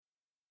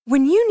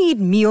When you need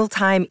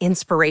mealtime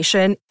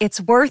inspiration,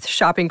 it's worth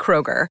shopping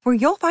Kroger, where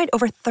you'll find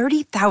over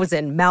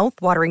 30,000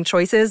 mouth-watering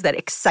choices that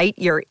excite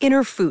your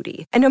inner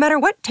foodie. And no matter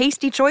what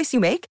tasty choice you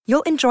make,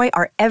 you'll enjoy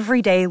our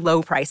everyday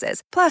low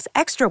prices, plus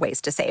extra ways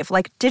to save,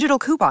 like digital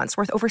coupons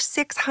worth over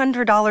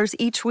 $600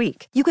 each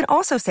week. You can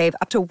also save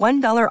up to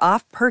 $1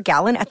 off per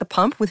gallon at the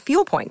pump with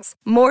fuel points.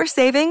 More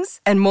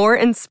savings and more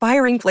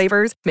inspiring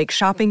flavors make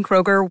shopping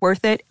Kroger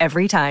worth it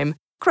every time.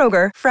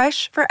 Kroger,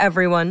 fresh for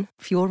everyone.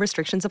 Fuel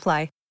restrictions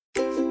apply.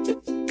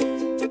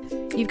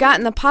 You've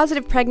gotten the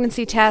positive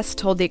pregnancy test,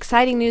 told the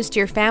exciting news to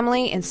your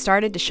family, and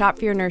started to shop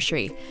for your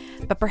nursery.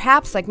 But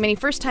perhaps, like many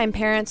first-time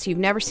parents, you've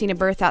never seen a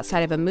birth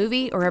outside of a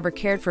movie or ever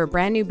cared for a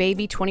brand new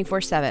baby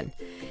 24/7.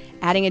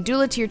 Adding a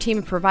doula to your team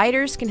of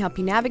providers can help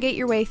you navigate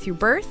your way through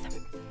birth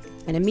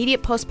and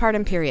immediate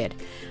postpartum period.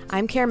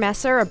 I'm Care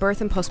Messer, a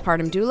birth and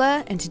postpartum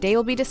doula, and today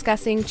we'll be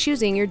discussing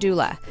choosing your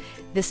doula.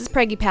 This is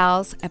Preggy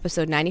Pals,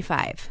 episode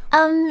 95.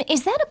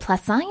 Is that a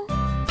plus sign?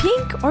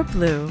 Pink or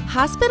blue?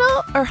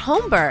 Hospital or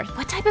home birth?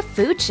 What type of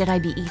food should I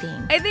be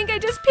eating? I think I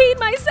just peed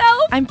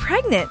myself. I'm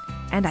pregnant,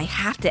 and I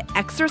have to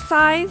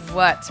exercise.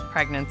 What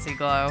pregnancy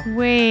glow?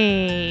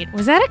 Wait,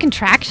 was that a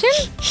contraction?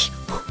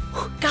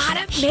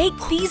 Gotta make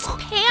these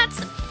pants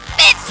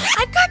fit.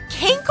 I've got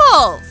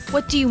kinkles.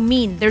 What do you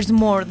mean there's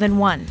more than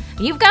one?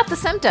 You've got the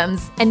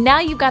symptoms, and now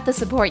you've got the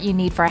support you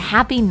need for a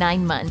happy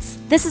 9 months.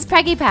 This is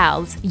Preggy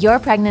Pals, your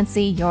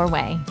pregnancy, your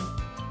way.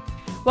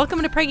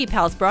 Welcome to Preggy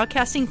Pals,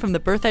 broadcasting from the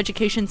Birth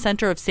Education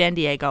Center of San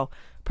Diego.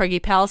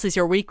 Preggy Pals is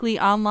your weekly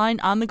online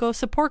on-the-go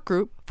support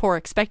group for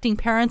expecting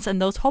parents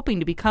and those hoping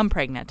to become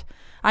pregnant.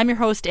 I'm your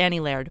host, Annie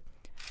Laird.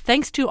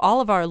 Thanks to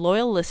all of our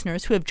loyal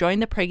listeners who have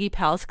joined the Preggy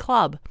Pals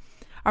Club.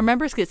 Our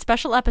members get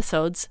special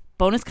episodes,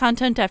 bonus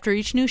content after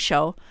each new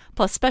show,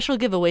 plus special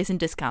giveaways and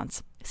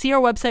discounts. See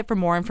our website for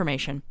more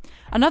information.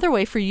 Another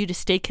way for you to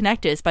stay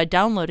connected is by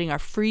downloading our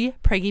free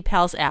Preggy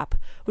Pals app,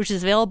 which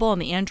is available on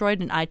the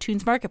Android and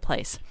iTunes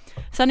marketplace.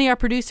 Sunny, our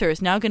producer,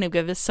 is now going to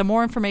give us some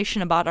more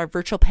information about our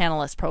virtual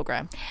panelist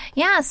program.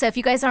 Yeah, so if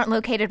you guys aren't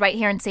located right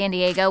here in San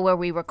Diego where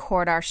we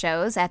record our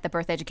shows at the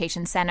Birth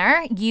Education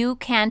Center, you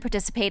can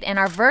participate in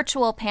our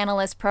virtual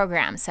panelist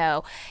program.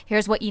 So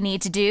here's what you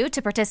need to do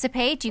to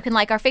participate. You can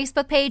like our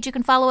Facebook page. You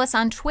can follow us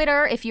on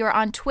Twitter. If you're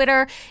on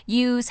Twitter,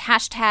 use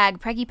hashtag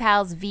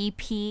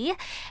PreggyPalsVP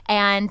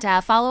and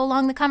follow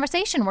along the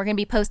conversation. We're going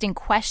to be posting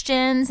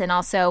questions and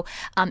also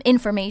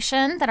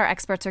information that our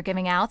experts are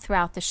giving out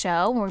throughout the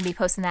show. We're going to be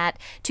posting that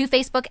to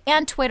Facebook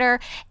and Twitter,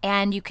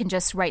 and you can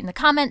just write in the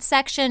comments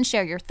section,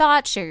 share your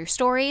thoughts, share your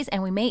stories,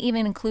 and we may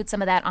even include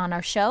some of that on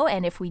our show.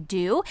 And if we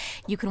do,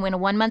 you can win a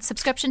 1-month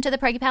subscription to the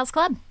Preggy Pals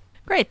Club.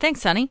 Great, thanks,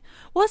 Sunny.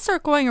 Well, let's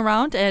start going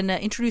around and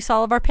introduce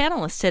all of our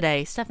panelists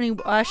today. Stephanie,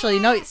 actually,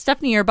 no,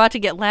 Stephanie, you're about to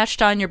get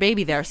latched on your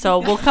baby there, so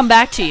we'll come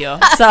back to you.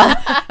 So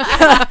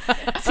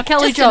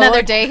Kelly Just Jo,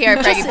 another day here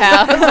at Preggy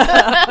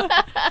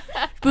Pals.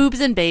 boobs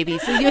and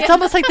babies. It's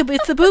almost like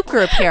it's the boob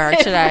group here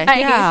today.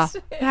 Right.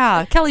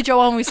 Yeah. Kelly Jo,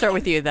 why don't we start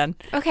with you then?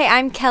 Okay,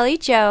 I'm Kelly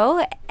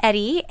Jo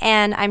Eddy,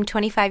 and I'm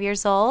 25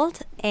 years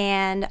old,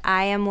 and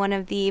I am one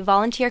of the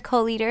volunteer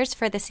co-leaders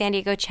for the San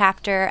Diego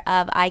chapter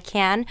of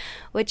ICAN,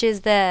 which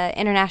is the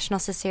International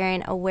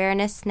Cesarean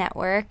Awareness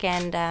Network,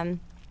 and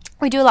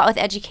we do a lot with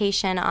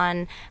education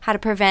on how to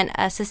prevent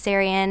a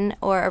cesarean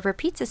or a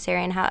repeat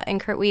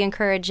cesarean. We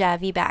encourage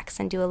VBACs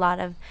and do a lot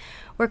of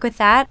work with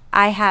that.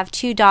 I have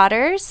 2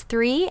 daughters,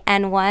 3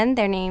 and 1.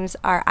 Their names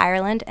are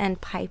Ireland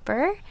and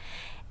Piper.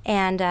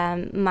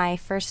 And my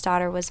first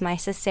daughter was my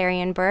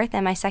cesarean birth,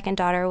 and my second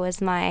daughter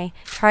was my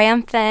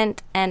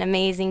triumphant and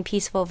amazing,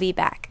 peaceful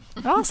VBAC.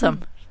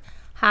 Awesome.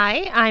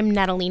 Hi, I'm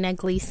Natalina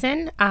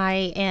Gleason.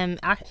 I am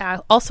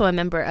also a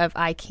member of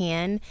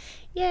ICAN.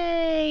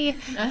 Yay!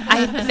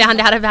 I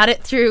found out about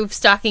it through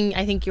stalking,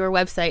 I think, your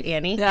website,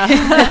 Annie. Yeah.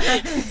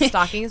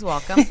 Stalking is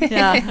welcome.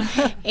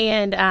 Yeah.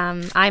 And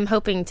I'm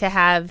hoping to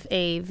have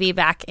a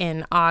VBAC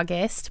in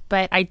August,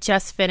 but I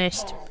just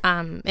finished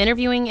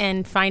interviewing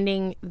and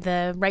finding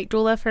the right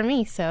doula for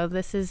me, so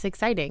this is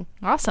exciting.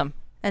 Awesome.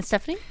 And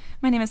Stephanie?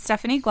 My name is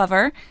Stephanie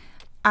Glover.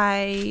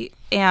 I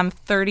am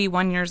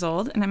 31 years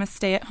old, and I'm a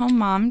stay-at-home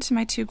mom to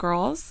my 2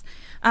 girls.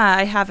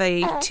 I have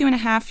a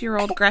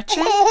 2.5-year-old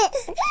Gretchen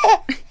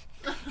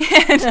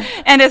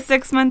and a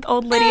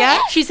 6-month-old Lydia.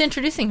 She's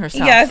introducing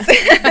herself. Yes.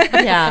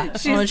 Yeah.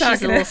 She's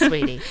a little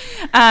sweetie.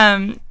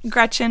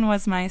 Gretchen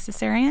was my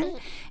cesarean,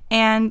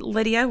 and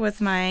Lydia was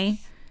my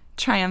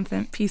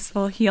triumphant,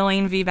 peaceful,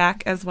 healing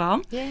VBAC as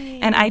well. Yay.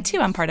 And I,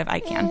 too, am part of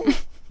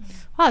ICAN.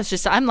 Wow, it's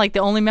just I'm like the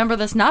only member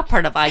that's not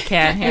part of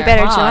ICAN here. You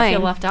better join. I feel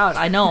join. left out.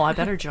 I know. I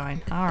better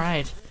join. All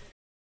right.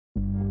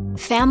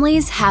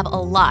 Families have a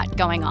lot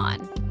going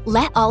on.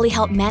 Let Ollie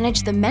help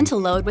manage the mental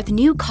load with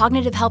new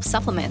cognitive help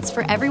supplements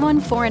for everyone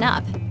 4 and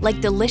up,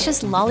 like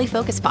delicious Lolly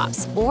Focus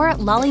Pops or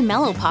Lolly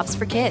Mellow Pops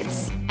for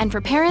kids. And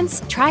for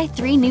parents, try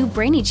 3 new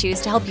Brainy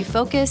Chews to help you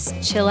focus,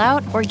 chill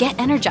out, or get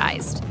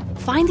energized.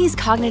 Find these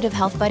cognitive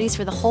health buddies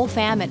for the whole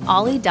fam at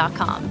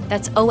ollie.com.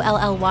 That's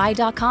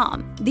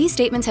OLLY.com. These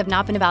statements have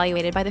not been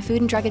evaluated by the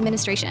Food and Drug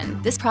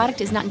Administration. This product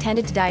is not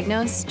intended to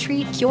diagnose,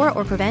 treat, cure,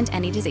 or prevent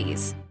any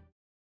disease.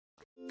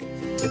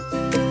 All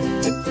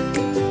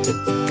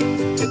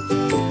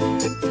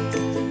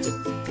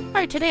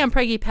right, today on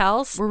Preggy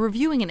Pals, we're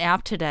reviewing an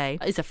app today.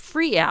 It's a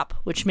free app,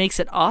 which makes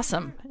it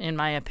awesome, in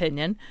my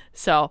opinion.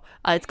 So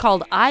it's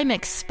called I'm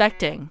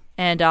Expecting,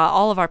 and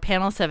all of our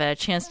panelists have had a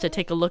chance to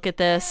take a look at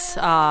this.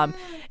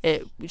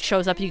 It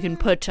shows up, you can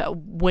put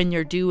when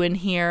you're due in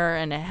here,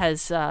 and it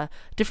has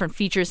different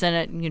features in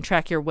it. You can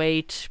track your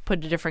weight,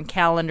 put a different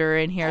calendar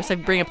in here. So if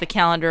you bring up the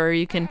calendar,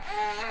 you can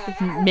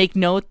make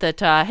note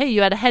that, hey,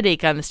 you had a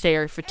headache on this day,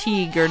 or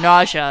fatigue, or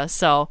nausea.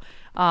 So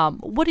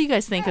what do you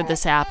guys think of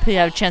this app? You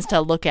have a chance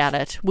to look at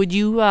it. Would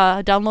you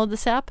download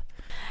this app?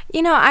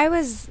 You know, I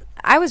was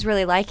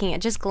really liking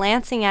it. Just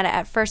glancing at it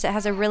at first, it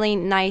has a really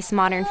nice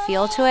modern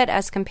feel to it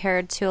as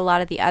compared to a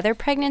lot of the other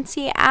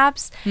pregnancy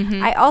apps.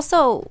 Mm-hmm. I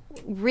also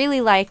really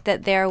liked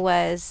that there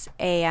was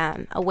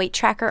a weight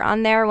tracker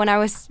on there. When I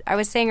was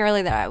saying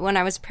earlier that when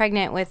I was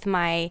pregnant with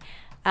my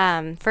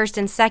first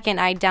and second,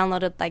 I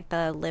downloaded like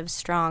the Live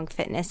Strong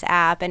fitness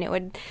app, and it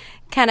would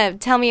kind of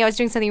tell me I was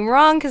doing something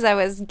wrong because I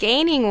was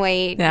gaining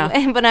weight.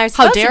 Yeah. But I was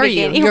How supposed dare to be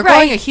you? gaining. You're right.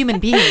 growing a human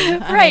being.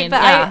 Right,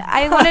 but yeah.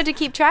 I wanted to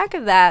keep track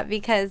of that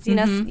because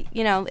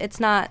it's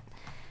not.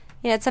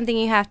 It's something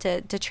you have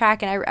to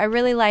track, and I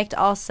really liked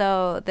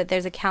also that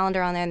there's a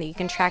calendar on there and that you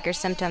can track your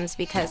symptoms,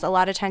 because a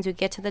lot of times we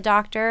get to the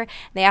doctor,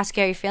 they ask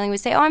you how you're feeling, we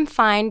say, oh, I'm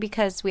fine,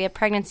 because we have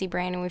pregnancy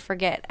brain and we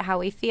forget how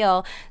we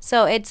feel.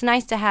 So it's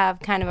nice to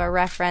have kind of a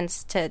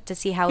reference to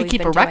see how we've been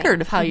doing. Keep a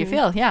record of how you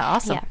feel. Yeah,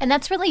 awesome. Yeah. And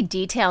that's really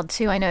detailed,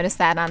 too. I noticed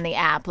that on the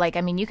app. Like,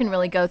 I mean, you can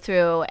really go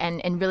through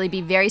and really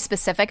be very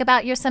specific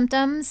about your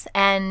symptoms.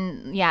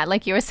 And, yeah,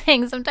 like you were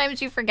saying,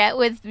 sometimes you forget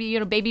with,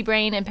 baby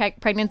brain and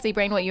pregnancy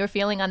brain what you were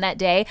feeling on that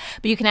day.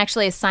 But you can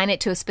actually assign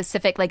it to a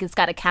specific, like it's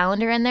got a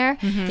calendar in there,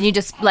 and you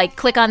just like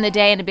click on the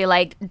day and it'd be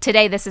like,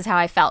 today this is how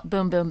I felt.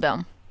 Boom, boom,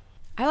 boom.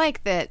 I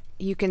like that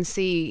you can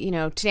see,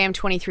 today I'm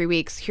 23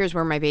 weeks, here's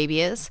where my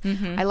baby is.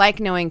 Mm-hmm. I like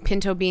knowing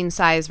pinto bean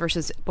size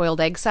versus boiled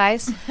egg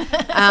size.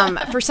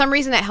 For some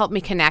reason that helped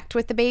me connect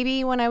with the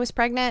baby when I was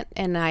pregnant,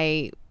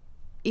 and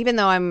even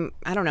though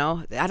I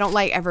don't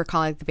like ever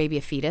calling the baby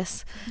a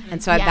fetus.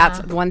 And so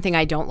that's one thing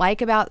I don't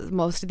like about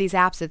most of these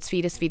apps. It's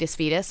fetus, fetus,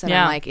 fetus. And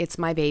I'm like, it's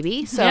my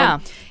baby. So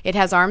it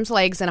has arms,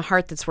 legs, and a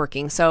heart that's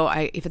working. So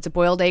if it's a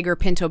boiled egg or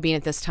pinto bean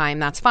at this time,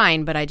 that's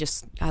fine. But I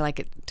like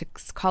it to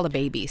call a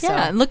baby. So.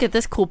 Yeah, and look at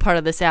this cool part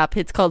of this app.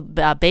 It's called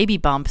Baby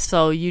Bump.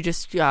 So you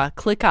just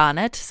click on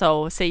it.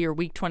 So say you're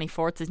week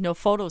 24. It says no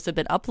photos have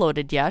been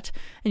uploaded yet.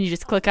 And you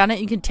just click on it.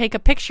 You can take a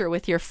picture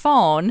with your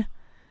phone.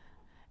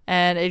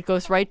 And it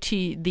goes right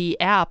to the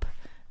app,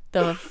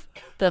 the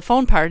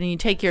phone part, and you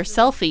take your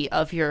selfie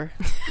of your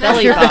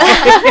belly bump.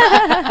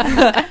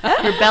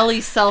 Your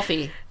belly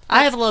selfie.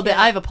 I have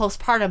a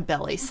postpartum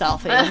belly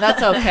selfie, and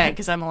that's okay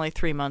because I'm only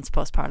 3 months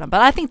postpartum.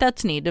 But I think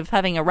that's neat of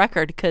having a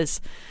record because,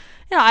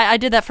 I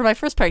did that for my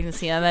first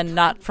pregnancy and then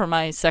not for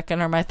my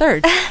second or my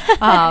third.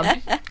 But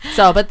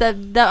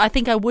I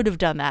think I would have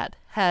done that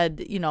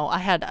had, I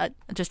had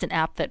just an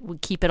app that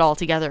would keep it all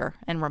together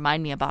and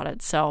remind me about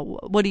it. So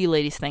what do you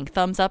ladies think?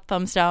 Thumbs up,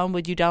 thumbs down?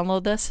 Would you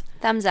download this?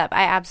 Thumbs up.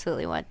 I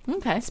absolutely would.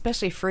 Okay.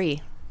 Especially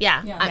free.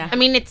 Yeah. I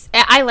mean,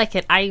 I like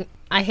it. I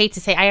hate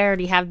to say I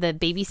already have the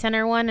baby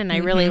center one, and I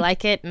really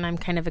like it, and I'm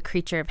kind of a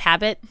creature of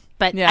habit.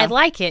 But I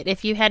like it.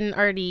 If I hadn't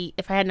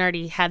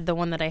already had the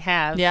one that I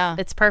have,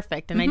 it's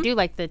perfect. And I do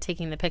like the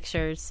taking the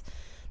pictures.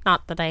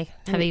 Not that I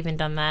have even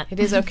done that. It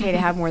is okay to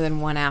have more than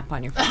one app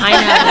on your phone.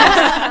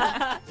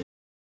 I know.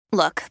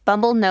 Look,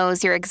 Bumble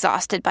knows you're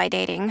exhausted by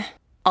dating.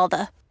 All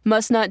the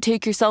must not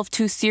take yourself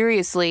too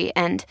seriously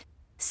and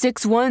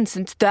 6'1"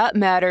 since that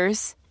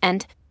matters.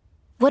 And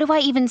what do I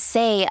even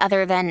say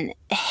other than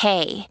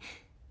hey?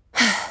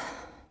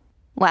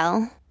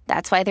 Well,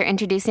 that's why they're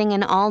introducing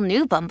an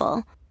all-new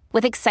Bumble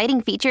with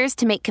exciting features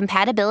to make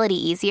compatibility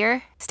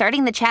easier,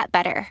 starting the chat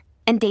better,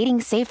 and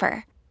dating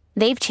safer.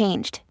 They've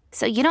changed,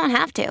 so you don't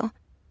have to.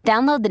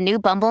 Download the new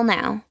Bumble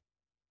now.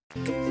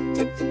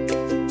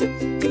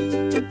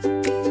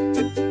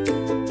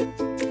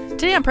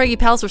 Today on Preggy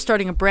Pals, we're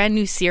starting a brand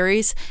new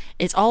series.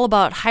 It's all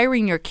about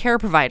hiring your care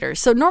providers.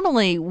 So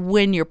normally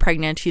when you're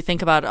pregnant, you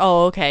think about,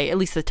 oh, okay, at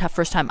least the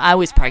first time I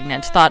was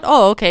pregnant, thought,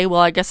 oh, okay,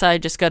 well, I guess I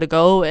just got to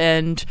go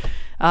and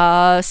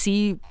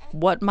see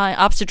what my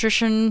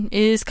obstetrician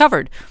is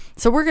covered.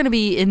 So we're going to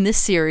be in this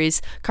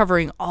series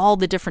covering all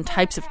the different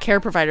types of care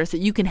providers that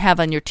you can have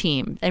on your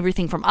team.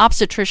 Everything from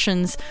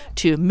obstetricians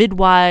to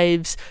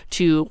midwives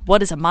to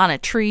what is a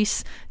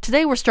monitrice.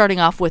 Today we're starting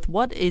off with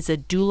what is a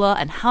doula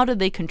and how do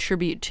they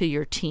contribute to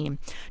your team.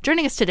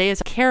 Joining us today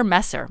is Care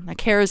Messer.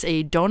 Care is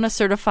a DONA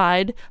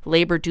certified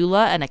labor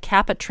doula and a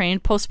CAPA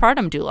trained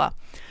postpartum doula.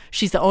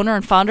 She's the owner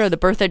and founder of the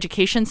Birth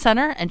Education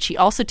Center, and she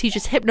also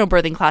teaches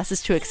hypnobirthing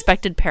classes to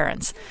expected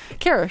parents.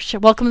 Kara,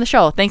 welcome to the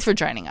show. Thanks for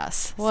joining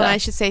us. Well, I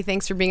should say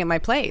thanks for being at my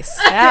place.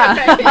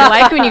 Yeah, I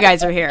like when you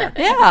guys are here.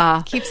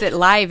 Yeah. Keeps it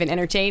live and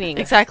entertaining.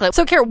 Exactly.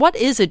 So, Kara, what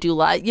is a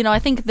doula? I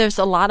think there's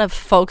a lot of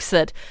folks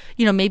that,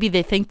 maybe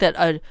they think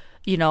that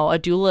a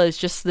doula is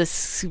just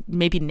this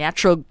maybe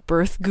natural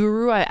birth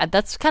guru.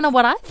 That's kind of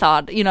what I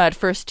thought, at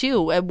first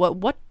too.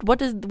 What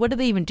do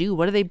they even do?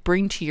 What do they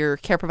bring to your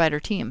care provider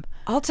team?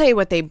 I'll tell you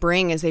what they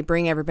bring is they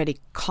bring everybody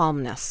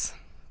calmness.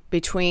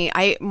 Probably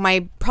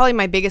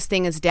my biggest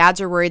thing is dads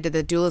are worried that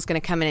the doula is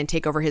going to come in and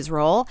take over his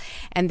role,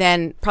 and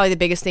then probably the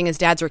biggest thing is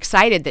dads are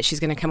excited that she's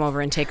going to come over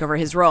and take over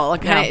his role.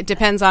 It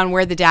depends on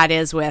where the dad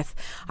is with,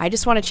 I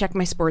just want to check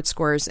my sports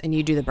scores and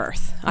you do the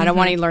birth. I don't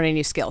want to learn any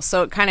new skills.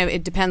 So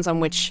it depends on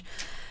which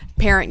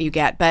parent you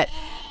get. But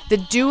the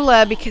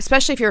doula, because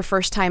especially if you're a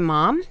first-time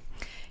mom,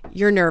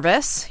 you're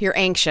nervous, you're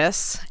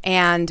anxious,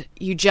 and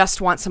you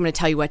just want someone to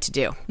tell you what to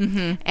do.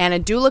 Mm-hmm. And a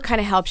doula kind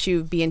of helps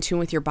you be in tune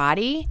with your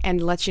body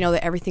and lets you know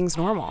that everything's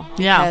normal.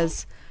 Yeah.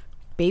 Because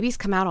babies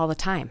come out all the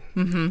time.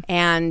 Mm-hmm.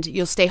 And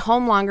you'll stay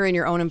home longer in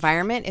your own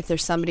environment if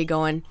there's somebody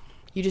going,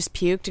 you just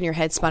puked and your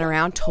head spun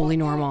around, totally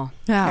normal.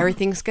 Yeah.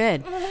 Everything's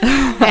good.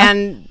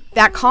 And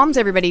that calms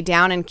everybody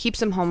down and keeps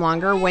them home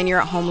longer. When you're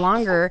at home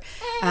longer,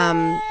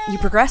 you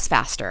progress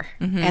faster.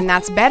 Mm-hmm. And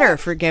that's better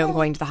for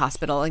going to the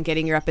hospital and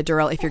getting your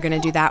epidural if you're going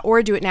to do that,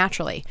 or do it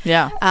naturally.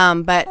 Yeah.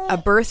 But a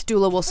birth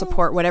doula will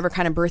support whatever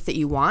kind of birth that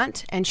you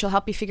want, and she'll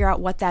help you figure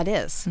out what that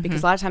is. Mm-hmm.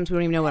 Because a lot of times we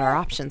don't even know what our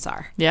options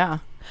are. Yeah.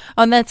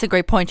 And that's a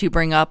great point you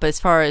bring up, as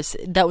far as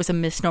that was a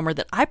misnomer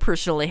that I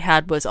personally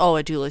had was, a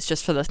doula is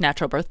just for those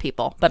natural birth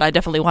people. But I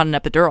definitely want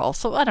an epidural,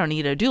 so I don't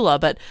need a doula.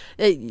 But,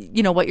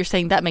 what you're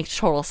saying, that makes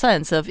total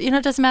sense of,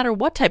 it doesn't matter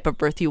what type of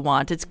birth you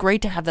want. It's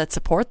great to have that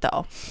support,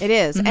 though. It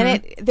is. Mm-hmm.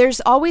 And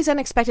there's always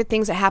unexpected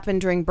things that happen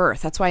during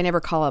birth. That's why I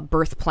never call a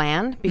birth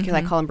plan, because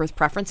I call them birth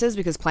preferences,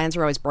 because plans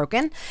are always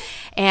broken.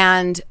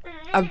 And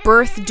a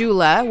birth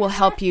doula will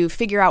help you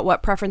figure out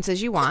what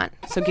preferences you want,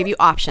 so give you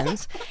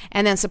options,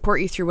 and then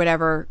support you through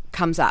whatever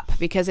comes up.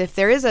 Because if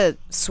there is a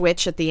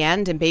switch at the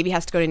end and baby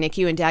has to go to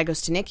NICU and dad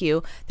goes to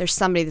NICU, there's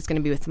somebody that's going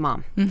to be with the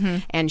mom. Mm-hmm.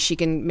 And she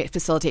can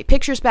facilitate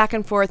pictures back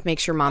and forth, make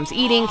sure mom's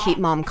eating, keep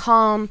mom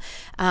calm,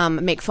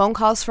 make phone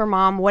calls for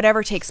mom,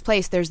 whatever takes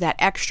place. There's that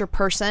extra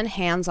person,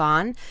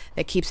 hands-on,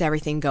 that keeps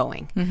everything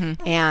going.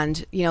 Mm-hmm.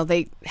 And,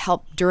 they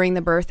help during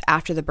the birth,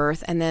 after the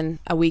birth, and then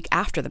a week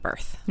after the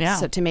birth. Yeah.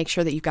 So to make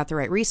sure that you've got the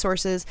right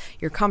resources,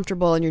 you're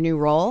comfortable in your new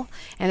role,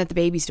 and that the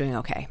baby's doing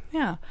okay.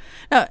 Yeah.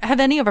 Now, have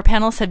any of our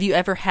panelists, have you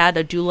ever had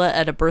a doula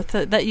at a birth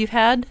that you've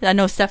had? I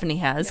know Stephanie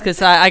has,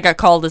 because I got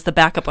called as the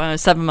backup when I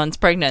was 7 months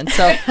pregnant.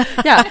 So,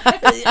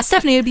 yeah.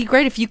 Stephanie, it'd be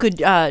great if you could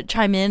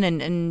chime in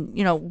and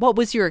what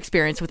was your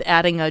experience with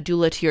adding a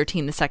doula to your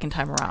team the second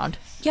time around?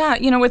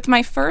 Yeah, with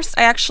my first,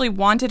 I actually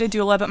wanted a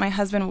doula, but my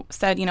husband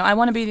said, I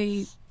want to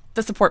be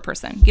the support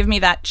person. Give me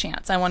that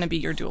chance. I want to be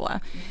your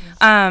doula.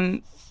 Mm-hmm.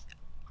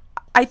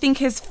 I think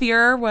his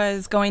fear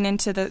was going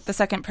into the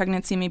second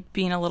pregnancy, me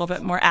being a little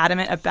bit more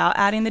adamant about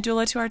adding the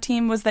doula to our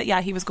team, was that,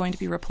 he was going to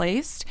be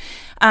replaced.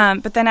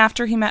 But then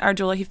after he met our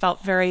doula, he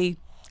felt very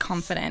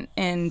confident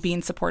in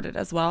being supported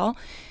as well.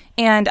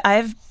 And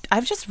I've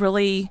just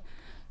really,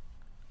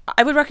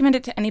 I would recommend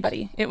it to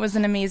anybody. It was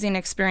an amazing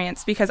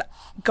experience, because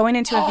going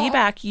into a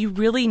VBAC, you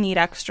really need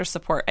extra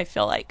support, I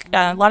feel like.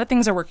 A lot of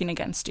things are working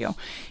against you.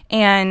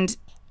 And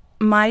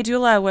my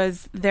doula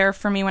was there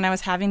for me when I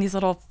was having these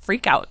little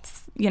freakouts,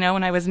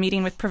 when I was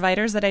meeting with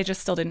providers that I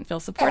just still didn't feel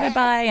supported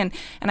by. And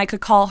I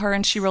could call her,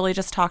 and she really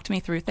just talked me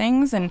through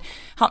things and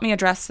helped me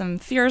address some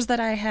fears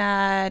that I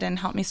had and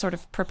helped me sort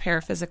of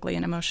prepare physically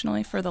and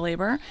emotionally for the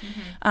labor.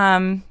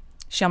 Mm-hmm.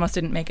 She almost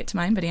didn't make it to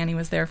mine, but Annie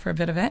was there for a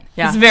bit of it.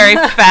 Yeah. It was very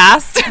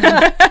fast,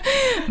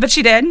 but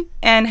she did.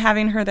 And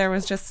having her there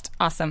was just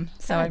awesome.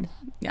 So,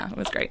 it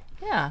was great.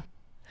 Yeah.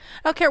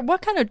 Okay,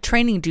 what kind of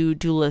training do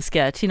doulas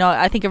get?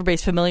 I think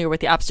everybody's familiar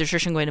with the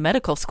obstetrician going to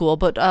medical school,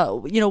 but,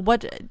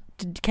 what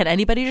can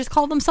anybody just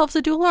call themselves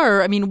a doula?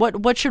 Or,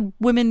 what should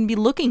women be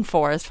looking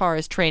for as far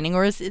as training?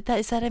 Or is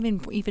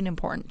that even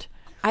important?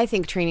 I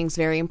think training is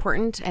very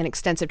important, and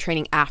extensive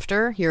training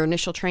after your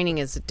initial training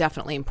is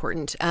definitely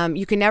important.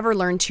 You can never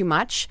learn too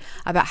much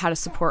about how to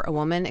support a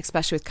woman,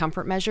 especially with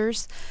comfort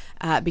measures,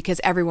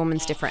 because every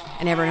woman's different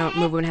and every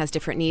woman has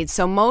different needs.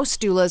 So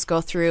most doulas go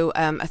through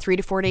a 3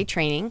 to 4 day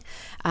training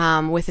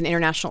with an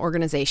international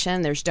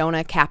organization. There's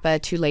DONA, Kappa,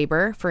 To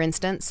Labor, for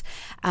instance,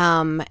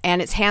 and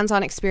it's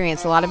hands-on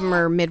experience. A lot of them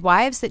are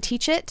midwives that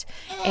teach it,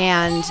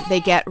 and they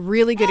get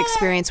really good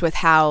experience with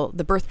how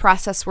the birth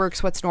process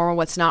works, what's normal,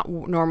 what's not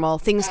normal,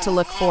 things to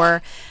look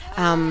for.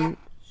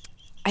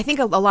 I think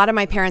a lot of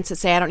my parents that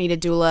say I don't need a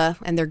doula,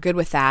 and they're good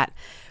with that,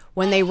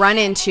 when they run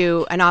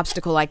into an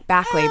obstacle like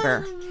back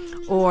labor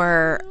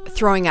or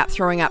throwing up,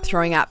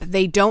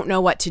 they don't know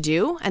what to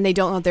do, and they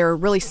don't know there are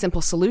really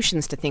simple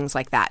solutions to things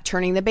like that.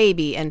 Turning the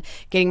baby and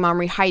getting mom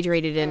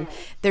rehydrated, and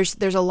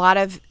there's a lot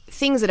of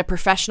things that a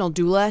professional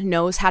doula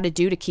knows how to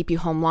do to keep you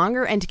home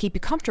longer and to keep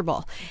you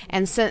comfortable.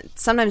 And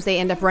sometimes they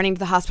end up running to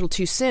the hospital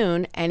too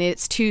soon, and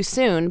it's too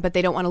soon, but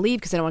they don't want to leave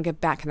because they don't want to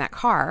get back in that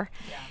car.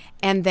 Yeah.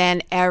 And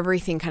then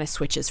everything kind of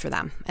switches for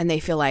them. And they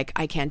feel like,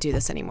 I can't do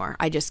this anymore.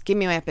 I just give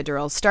me my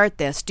epidural, start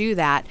this, do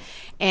that.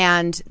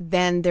 And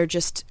then they're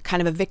just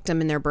kind of a victim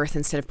in their birth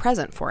instead of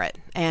present for it.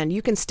 And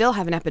you can still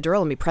have an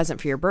epidural and be present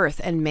for your birth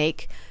and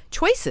make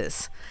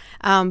choices.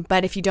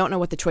 But if you don't know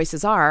what the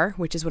choices are,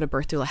 which is what a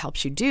birth doula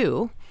helps you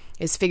do,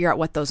 is figure out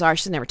what those are.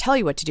 She doesn't never tell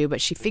you what to do,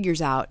 but she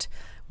figures out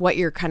what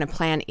your kind of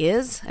plan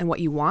is and what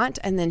you want,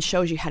 and then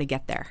shows you how to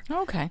get there.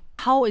 Okay.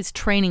 How is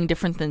training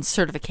different than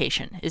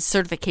certification? Is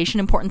certification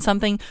important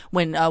something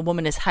when a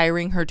woman is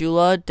hiring her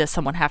doula? Does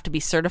someone have to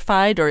be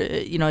certified, or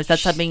is that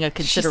something a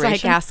consideration?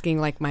 She's like asking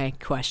like my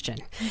question.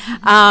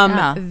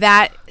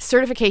 That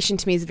certification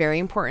to me is very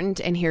important,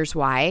 and here's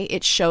why.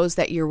 It shows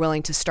that you're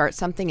willing to start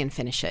something and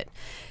finish it.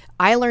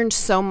 I learned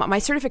so much. My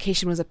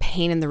certification was a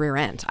pain in the rear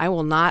end. I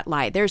will not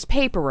lie. There's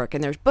paperwork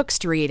and there's books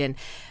to read and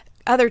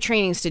other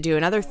trainings to do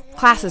and other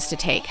classes to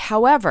take.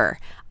 However,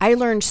 I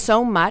learned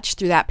so much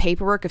through that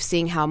paperwork of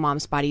seeing how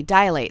mom's body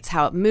dilates,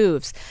 how it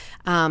moves,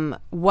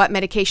 what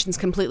medications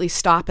completely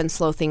stop and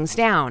slow things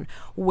down,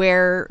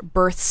 where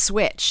births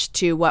switch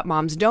to what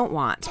moms don't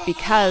want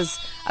because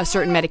of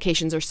certain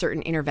medications or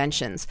certain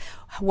interventions,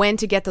 when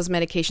to get those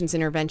medications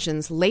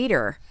interventions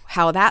later,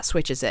 how that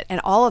switches it.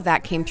 And all of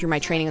that came through my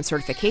training and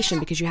certification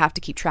because you have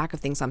to keep track of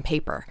things on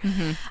paper.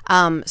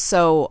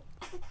 So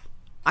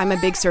I'm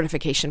a big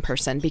certification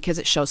person because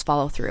it shows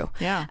follow through.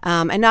 Yeah.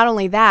 And not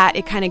only that,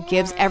 it kind of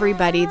gives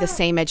everybody the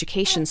same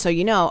education. So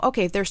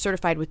okay, if they're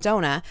certified with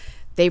DONA,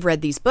 they've read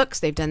these books,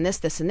 they've done this,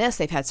 this, and this.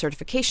 They've had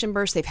certification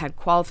births, they've had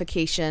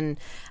qualification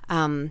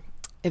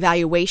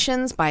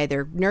evaluations by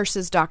their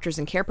nurses, doctors,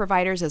 and care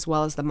providers, as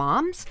well as the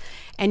moms.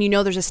 And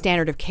there's a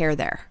standard of care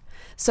there.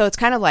 So it's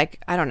kind of like,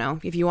 I don't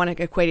know, if you want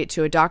to equate it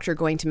to a doctor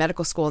going to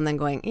medical school and then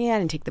going, I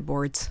didn't take the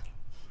boards.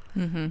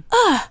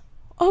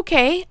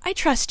 Okay, I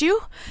trust you.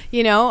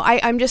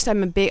 I'm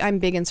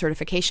big in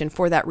certification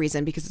for that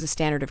reason because it's a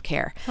standard of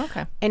care.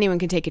 Okay. Anyone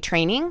can take a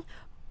training,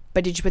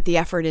 but did you put the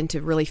effort into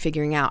really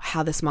figuring out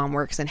how this mom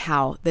works and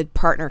how the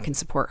partner can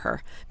support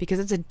her? Because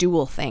it's a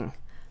dual thing.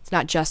 It's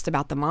not just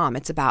about the mom.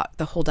 It's about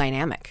the whole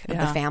dynamic of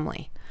the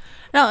family.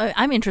 Now,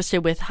 I'm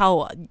interested with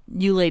how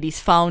you ladies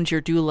found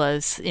your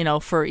doulas,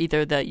 for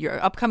either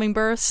your upcoming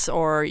births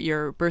or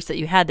your births that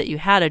you had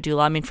a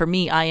doula. I mean, for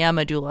me, I am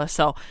a doula,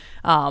 so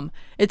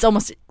it's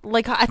almost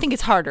like, I think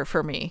it's harder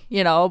for me,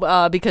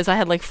 because I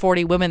had like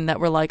 40 women that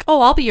were like,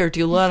 oh, I'll be your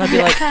doula. And I'd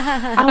be like,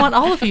 I want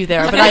all of you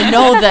there. But I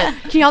know that.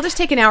 Can y'all just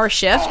take an hour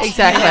shift?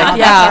 Exactly. Yeah.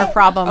 That's our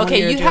problem.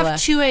 Okay, you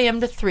have 2 a.m.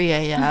 to 3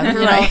 a.m.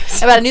 Right.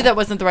 But I knew that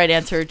wasn't the right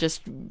answer,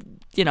 just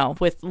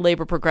with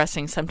labor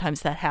progressing,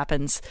 sometimes that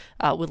happens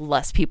with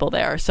less people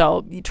there.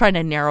 So you trying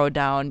to narrow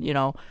down,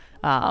 to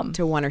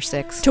 1 or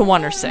 6. To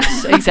 1 or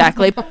 6,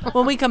 exactly.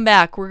 When we come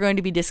back, we're going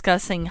to be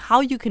discussing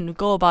how you can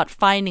go about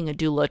finding a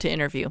doula to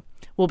interview.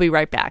 We'll be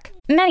right back.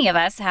 Many of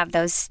us have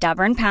those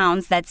stubborn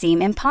pounds that seem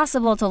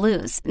impossible to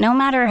lose, no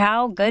matter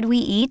how good we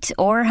eat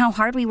or how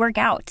hard we work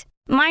out.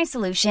 My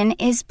solution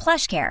is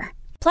PlushCare.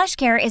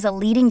 PlushCare is a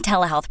leading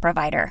telehealth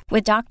provider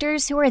with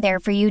doctors who are there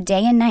for you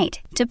day and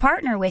night to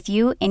partner with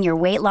you in your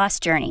weight loss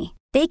journey.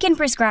 They can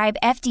prescribe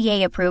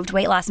FDA-approved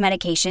weight loss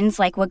medications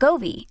like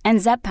Wegovy and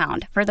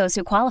Zepbound for those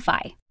who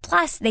qualify.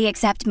 Plus, they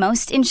accept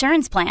most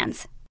insurance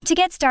plans. To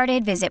get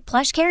started, visit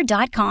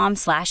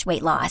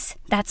plushcare.com/weightloss.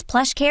 That's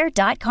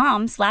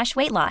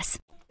plushcare.com/weightloss.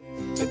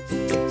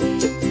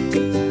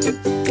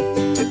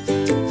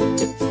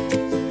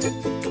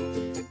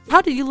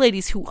 How do you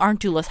ladies who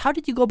aren't doulas, how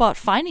did you go about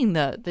finding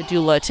the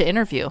doula to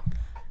interview?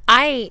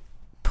 I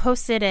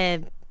posted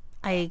a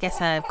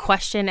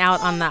question out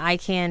on the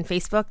ICANN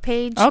Facebook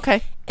page.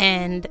 Okay.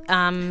 And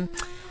I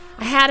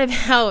had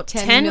about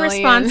 10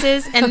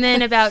 responses and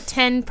then about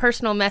 10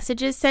 personal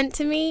messages sent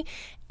to me,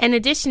 in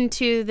addition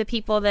to the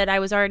people that I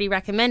was already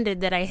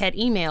recommended that I had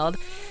emailed.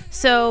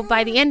 So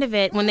by the end of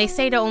it, when they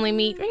say to only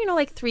meet,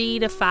 like 3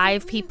 to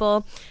 5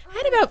 people, I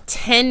had about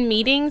 10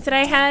 meetings that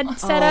I had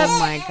set up. Oh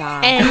my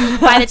God.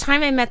 And by the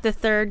time I met the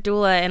third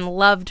doula and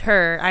loved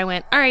her, I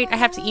went, all right, I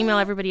have to email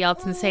everybody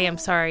else and say, I'm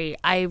sorry.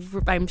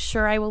 I'm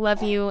sure I will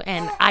love you,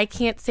 and I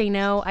can't say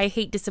no. I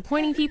hate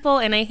disappointing people,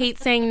 and I hate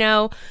saying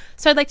no.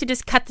 So I'd like to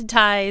just cut the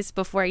ties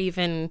before I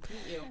even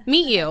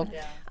meet you.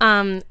 Yeah.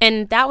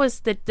 And that was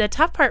the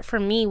tough part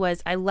for me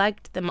was I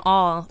liked them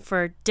all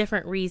for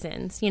different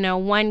reasons.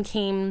 One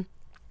came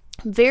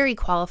very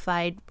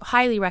qualified,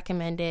 highly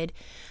recommended.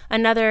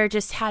 Another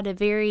just had a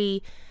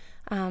very,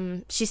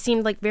 she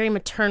seemed like very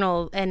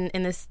maternal, and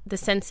in the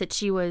sense that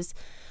she was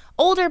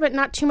older, but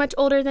not too much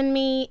older than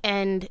me,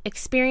 and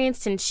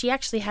experienced, and she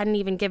actually hadn't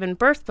even given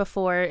birth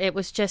before. It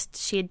was just,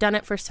 she had done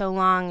it for so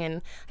long,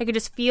 and I could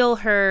just feel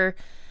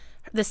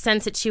the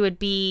sense that she would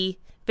be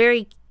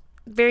very,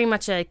 very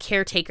much a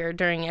caretaker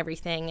during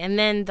everything. And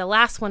then the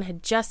last one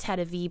had just had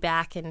a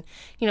VBAC, and,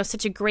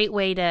 such a great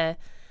way to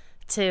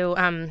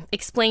to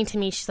explain to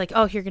me. She's like,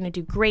 "Oh, you're going to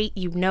do great.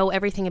 You know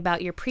everything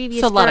about your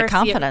previous So a lot of birth."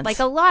 confidence. Like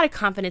a lot of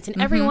confidence in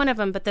every one of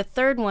them. But the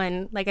third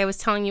one, like I was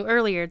telling you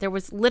earlier, there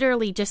was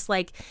literally just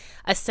like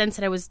a sense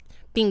that I was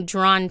being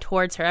drawn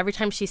towards her. Every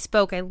time she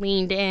spoke, I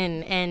leaned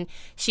in, and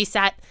she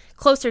sat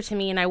closer to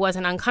me, and I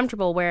wasn't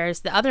uncomfortable. Whereas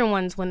the other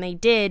ones, when they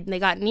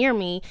got near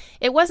me,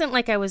 it wasn't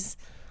like I was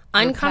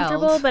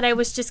uncomfortable, but I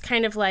was just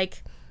kind of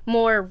like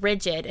more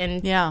rigid.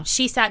 And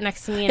she sat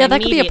next to me. And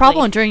that could be a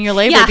problem during your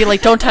labor. Be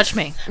like, don't touch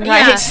me.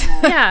 Right?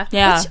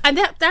 Yeah. Which, and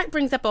that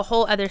brings up a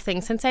whole other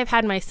thing. Since I've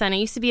had my son, I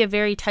used to be a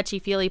very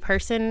touchy-feely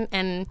person,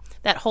 and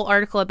that whole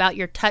article about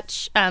your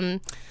touch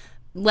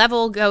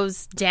level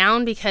goes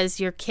down because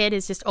your kid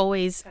is just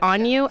always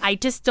on you. I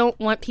just don't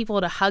want people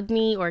to hug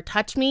me or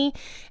touch me.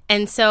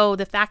 And so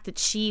the fact that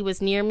she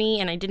was near me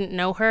and I didn't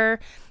know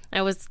her,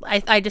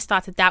 I just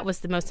thought that was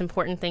the most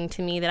important thing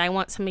to me, that I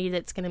want somebody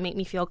that's going to make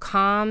me feel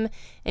calm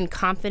and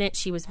confident.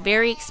 She was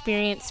very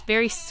experienced,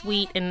 very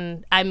sweet,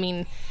 and I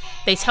mean,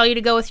 they tell you to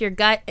go with your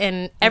gut,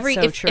 and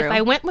if I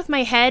went with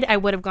my head, I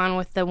would have gone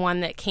with the one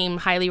that came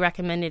highly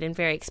recommended and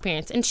very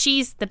experienced. And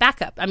she's the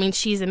backup. I mean,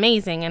 she's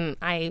amazing, and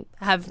I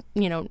have,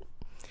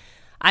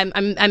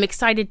 I'm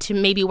excited to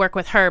maybe work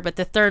with her, but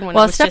the third one.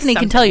 Well, Stephanie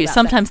can tell you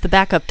sometimes the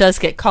backup does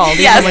get called,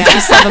 even when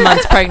she's 7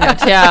 months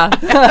pregnant. Yeah,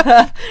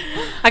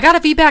 I got a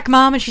VBAC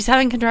mom, and she's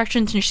having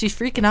contractions, and she's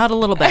freaking out a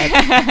little bit.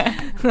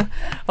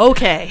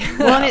 Okay.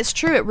 Well, and it's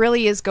true. It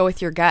really is go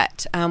with your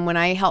gut. When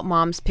I help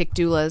moms pick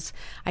doulas,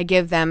 I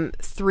give them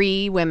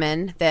 3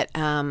 women that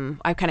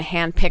I've kind of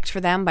handpicked for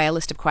them by a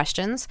list of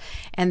questions,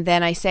 and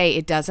then I say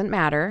it doesn't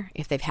matter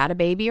if they've had a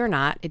baby or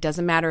not. It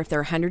doesn't matter if they're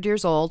 100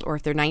 years old or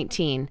if they're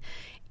 19.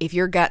 If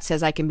your gut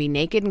says I can be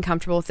naked and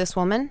comfortable with this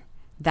woman,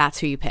 that's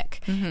who you pick.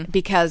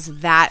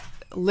 Because that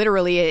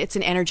literally, it's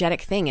an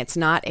energetic thing. It's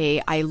not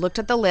I looked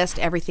at the list,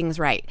 everything's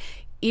right.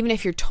 Even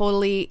if you're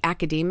totally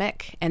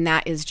academic and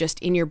that is just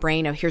in your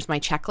brain of here's my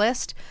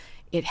checklist,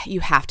 you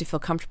have to feel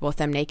comfortable with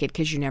them naked,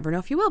 because you never know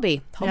if you will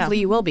be. Hopefully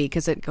you will be,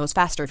 because it goes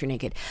faster if you're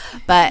naked.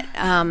 But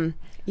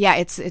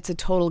it's a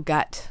total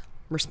gut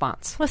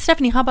response. Well,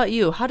 Stephanie, how about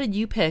you? How did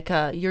you pick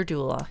your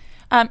doula?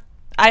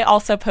 I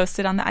also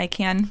posted on the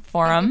ICANN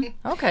forum.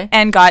 Okay.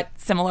 And got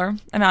similar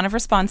amount of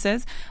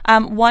responses.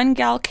 One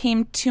gal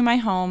came to my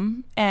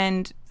home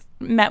and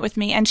met with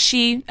me, and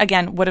she,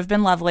 again, would have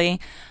been lovely.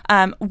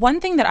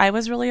 One thing that I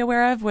was really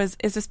aware of was,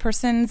 is this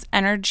person's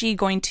energy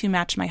going to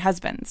match my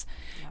husband's?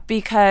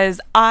 Because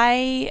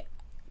I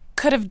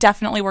could have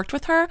definitely worked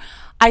with her.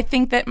 I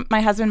think that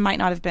my husband might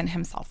not have been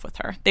himself with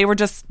her. They were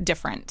just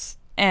different.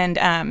 And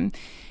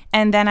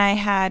then I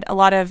had a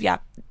lot of,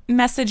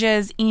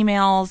 messages,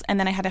 emails, and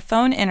then I had a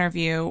phone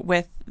interview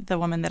with the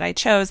woman that I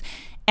chose,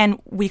 and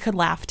we could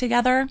laugh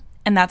together,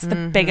 and that's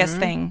the biggest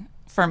thing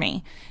for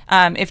me.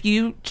 If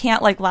you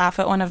can't laugh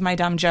at one of my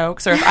dumb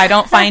jokes, or if I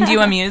don't find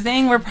you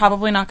amusing, we're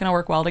probably not going to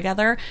work well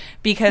together.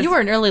 Because you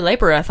were in early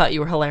labor, I thought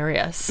you were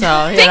hilarious. So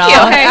thank you.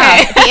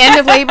 At the end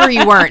of labor,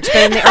 you weren't, but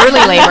in the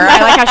early labor,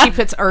 I like how she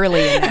puts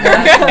early in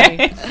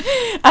there.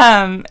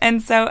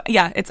 And so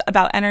it's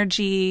about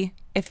energy.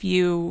 If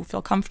you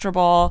feel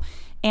comfortable.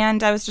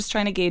 And I was just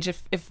trying to gauge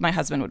if my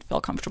husband would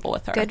feel comfortable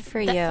with her. Good for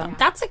you.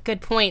 That's a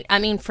good point. I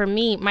mean, for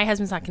me, my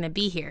husband's not going to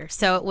be here.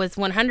 So it was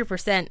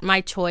 100%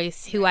 my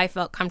choice who I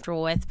felt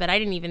comfortable with. But I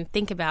didn't even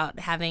think about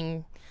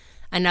having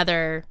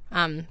another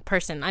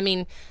person. I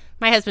mean,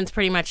 my husband's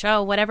pretty much,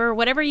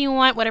 whatever you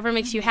want, whatever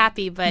makes you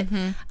happy. But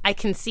I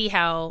can see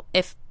how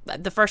if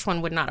the first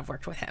one would not have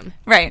worked with him.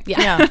 Right.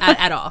 Yeah.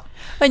 At all.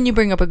 And you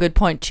bring up a good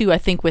point, too, I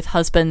think, with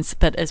husbands,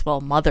 but as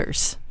well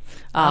mothers.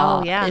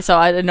 So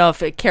I don't know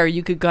if, Carrie,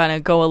 you could kind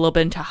of go a little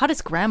bit into how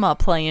does grandma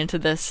play into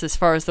this as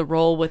far as the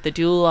role with the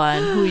doula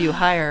and who you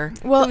hire?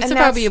 Well, so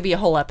probably it'll be a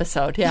whole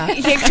episode. Yeah,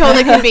 it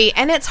totally could be.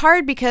 And it's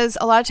hard because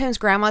a lot of times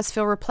grandmas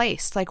feel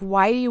replaced. Like,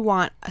 why do you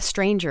want a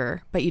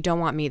stranger, but you don't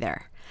want me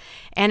there?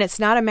 And it's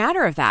not a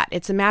matter of that.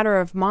 It's a matter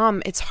of,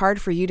 Mom, it's hard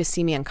for you to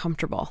see me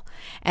uncomfortable.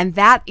 And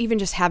that, even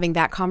just having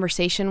that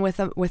conversation with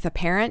a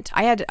parent,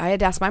 I had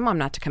to ask my mom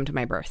not to come to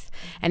my birth.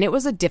 And it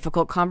was a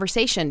difficult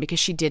conversation because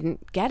she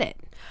didn't get it.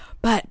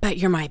 But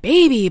you're my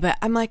baby. But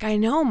I'm like, I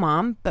know,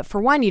 Mom. But for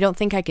one, you don't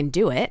think I can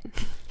do it.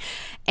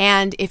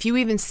 And if you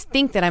even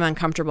think that I'm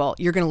uncomfortable,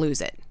 you're going to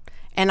lose it.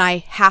 And I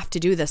have to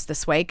do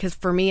this way because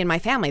for me and my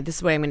family, this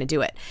is the way I'm going to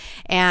do it.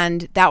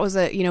 And that was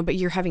but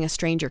you're having a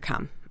stranger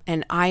come.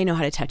 And I know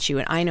how to touch you,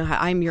 and I know how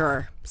I'm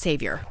your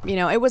savior.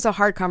 It was a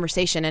hard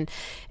conversation.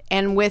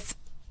 And with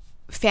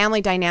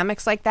family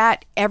dynamics like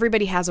that,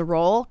 everybody has a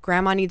role.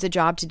 Grandma needs a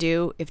job to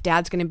do if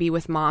Dad's going to be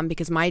with Mom,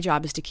 because my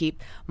job is to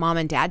keep Mom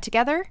and Dad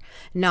together,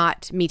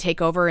 not me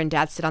take over and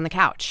Dad sit on the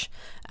couch.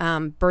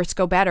 Births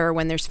go better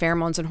when there's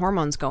pheromones and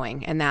hormones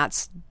going, and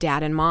that's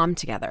Dad and Mom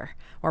together,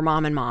 or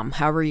Mom and Mom,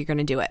 however you're going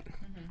to do it.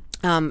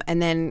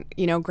 And then,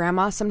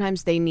 Grandma,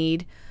 sometimes they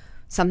need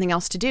something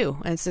else to do.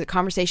 And it's a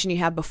conversation you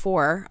have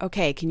before.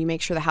 Okay, can you make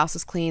sure the house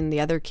is clean, the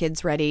other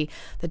kids ready,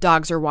 the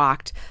dogs are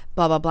walked,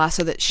 blah, blah, blah,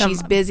 so that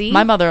she's busy.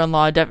 My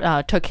mother-in-law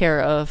took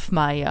care of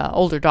my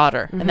older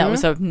daughter, and that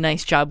was a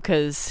nice job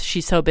because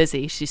she's so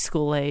busy. She's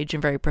school age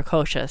and very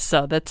precocious.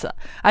 So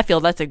I feel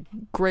that's a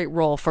great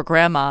role for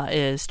grandma,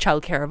 is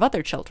child care of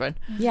other children.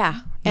 Yeah.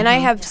 And I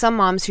have some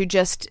moms who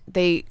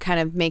they kind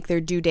of make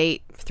their due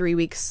date 3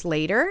 weeks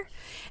later,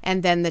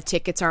 and then the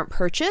tickets aren't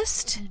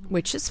purchased,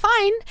 which is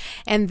fine.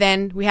 And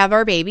then we have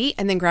our baby,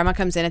 and then grandma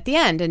comes in at the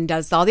end and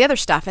does all the other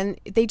stuff. And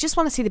they just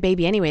want to see the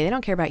baby anyway. They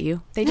don't care about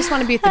you. They just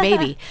want to be with the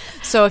baby.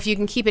 So if you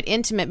can keep it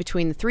intimate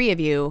between the three of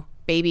you,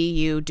 baby,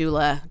 you,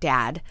 doula,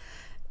 dad,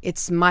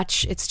 it's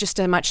just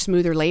a much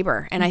smoother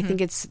labor. And I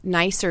think it's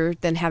nicer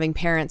than having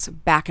parents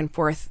back and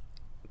forth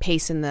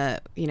pace in the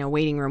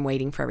waiting room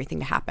waiting for everything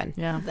to happen.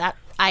 Yeah.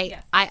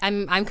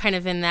 I'm kind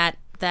of in that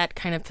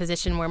kind of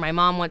position where my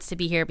mom wants to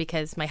be here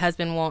because my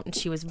husband won't, and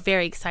she was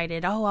very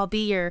excited. Oh, I'll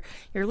be your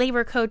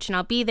labor coach and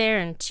I'll be there.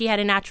 And she had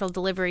a natural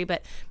delivery,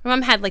 but my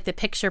mom had like the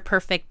picture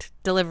perfect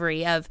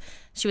delivery of,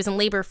 she was in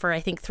labor for I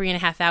think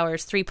 3.5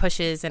 hours, 3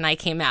 pushes, and I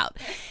came out.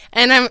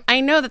 And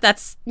I know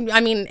that's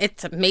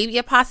it's maybe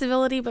a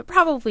possibility, but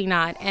probably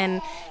not.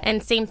 And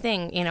same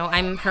thing,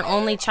 I'm her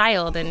only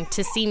child, and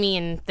to see me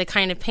in the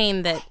kind of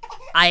pain that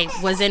I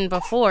was in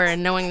before,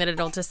 and knowing that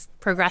it'll just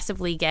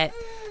progressively get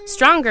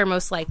stronger,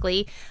 most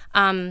likely.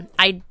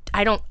 I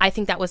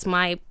think that was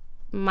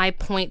my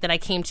point that I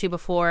came to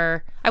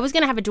before. I was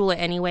going to have a doula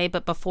anyway,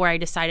 but before I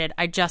decided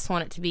I just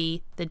want it to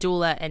be the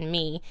doula and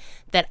me,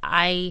 that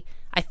I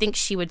think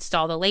she would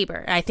stall the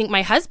labor. I think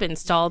my husband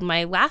stalled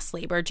my last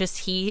labor, just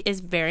he is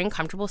very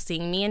uncomfortable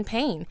seeing me in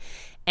pain.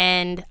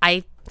 And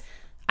I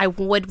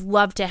would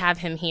love to have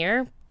him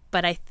here,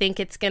 but I think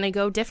it's going to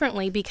go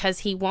differently because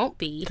he won't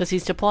be. Because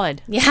he's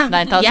deployed. Yeah.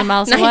 9,000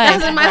 miles away.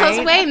 9,000 miles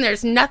away, and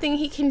there's nothing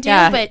he can do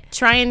but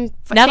try and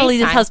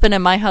Natalie's FaceTime. husband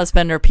and my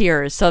husband are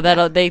peers, so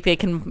that they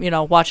can,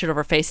 watch it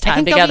over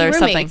FaceTime together or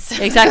something.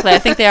 Exactly. I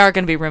think they are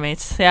going to be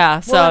roommates.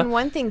 Yeah. Well, and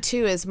one thing,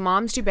 too, is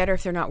moms do better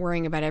if they're not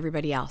worrying about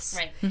everybody else.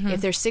 Right.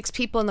 If there's 6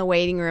 people in the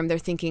waiting room, they're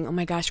thinking, oh,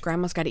 my gosh,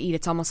 grandma's got to eat.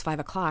 It's almost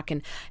 5 o'clock.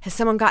 And has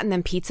someone gotten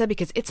them pizza?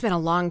 Because it's been a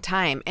long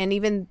time. And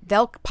even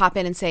they'll pop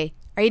in and say,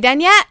 are you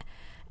done yet?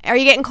 Are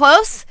you getting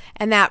close?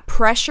 And that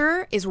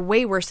pressure is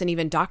way worse than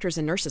even doctors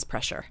and nurses'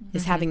 pressure,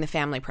 is having the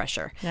family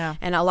pressure. Yeah.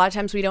 And a lot of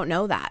times we don't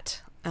know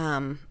that.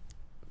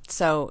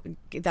 So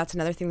that's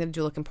another thing that a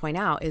doula can point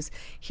out is,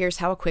 here's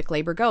how a quick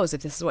labor goes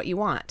if this is what you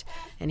want.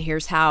 And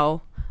here's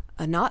how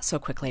a not so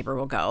quick labor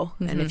will go.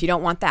 And if you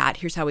don't want that,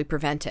 here's how we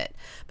prevent it.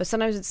 But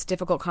sometimes it's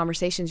difficult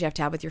conversations you have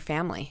to have with your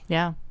family.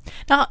 Yeah.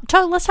 Now,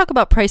 let's talk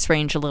about price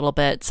range a little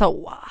bit.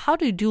 So how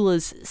do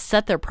doulas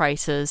set their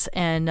prices?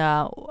 And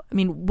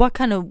what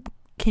kind of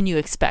can you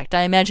expect?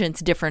 I imagine it's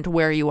different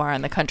where you are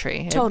in the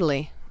country.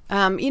 Totally.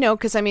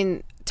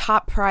 Because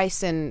top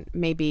price in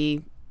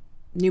maybe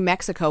New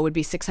Mexico would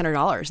be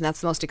 $600, and that's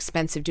the most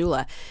expensive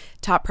doula.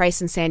 Top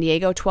price in San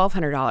Diego,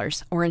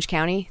 $1,200. Orange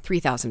County,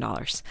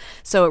 $3,000.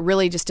 So it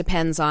really just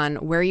depends on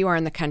where you are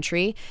in the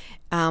country.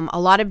 A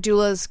lot of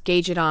doulas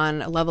gauge it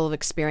on a level of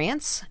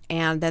experience,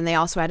 and then they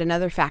also add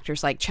another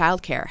factors like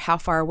childcare. How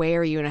far away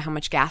are you, and how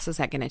much gas is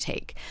that going to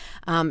take?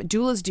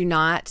 Doulas do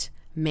not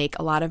make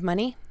a lot of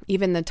money,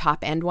 even the top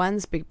end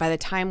ones. By the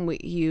time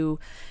you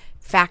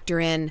factor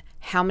in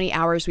how many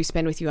hours we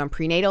spend with you on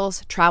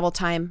prenatals, travel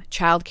time,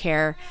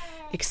 childcare,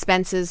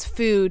 expenses,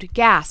 food,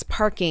 gas,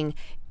 parking,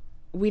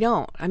 we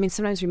don't.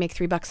 Sometimes we make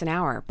 $3 an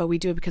hour, but we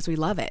do it because we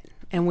love it.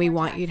 And we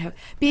want you to have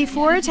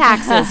before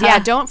taxes. Yeah,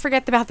 don't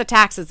forget about the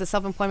taxes. The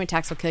self-employment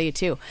tax will kill you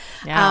too.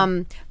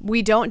 Yeah.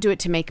 We don't do it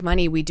to make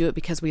money. We do it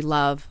because we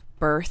love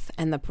birth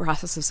and the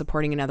process of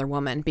supporting another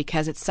woman,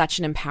 because it's such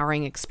an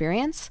empowering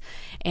experience.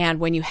 And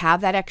when you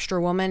have that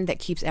extra woman that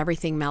keeps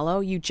everything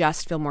mellow, you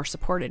just feel more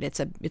supported. It's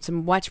a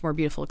much more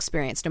beautiful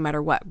experience, no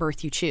matter what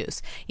birth you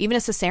choose. Even a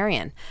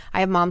cesarean.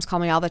 I have moms call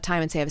me all the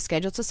time and say, I have a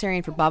scheduled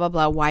cesarean for blah, blah,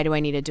 blah. Why do I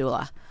need a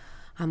doula?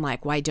 I'm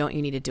like, why don't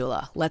you need a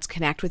doula? Let's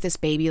connect with this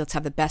baby. Let's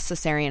have the best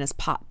cesarean as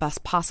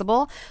best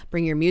possible.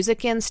 Bring your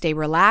music in, stay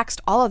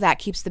relaxed. All of that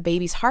keeps the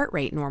baby's heart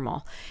rate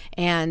normal.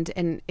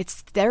 And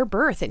it's their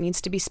birth. It needs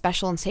to be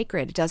special and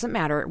sacred. It doesn't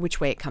matter which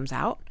way it comes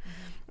out.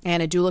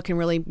 And a doula can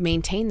really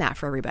maintain that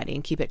for everybody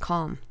and keep it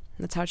calm.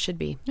 That's how it should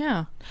be.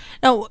 Yeah.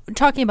 Now,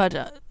 talking about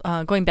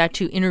going back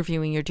to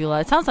interviewing your doula,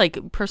 it sounds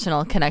like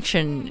personal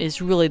connection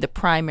is really the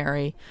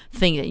primary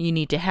thing that you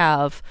need to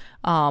have.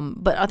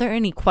 But are there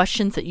any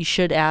questions that you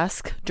should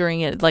ask during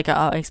it, like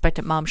an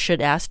expectant mom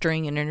should ask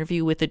during an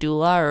interview with a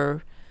doula,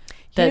 or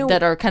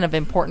that are kind of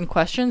important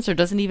questions, or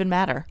doesn't even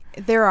matter?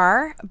 There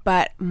are,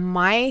 but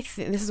this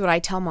is what I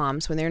tell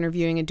moms when they're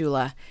interviewing a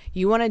doula.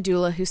 You want a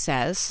doula who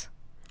says,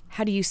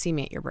 how do you see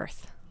me at your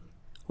birth?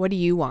 What do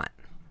you want?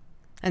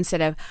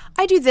 Instead of,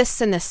 I do this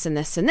and this and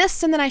this and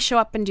this, and then I show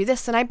up and do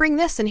this, and I bring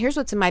this, and here's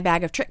what's in my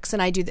bag of tricks,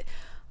 and I do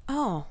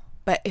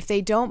but if they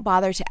don't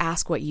bother to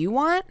ask what you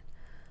want,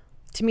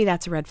 to me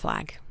that's a red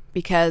flag,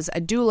 because a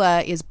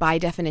doula is by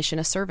definition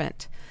a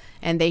servant,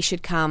 and they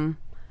should come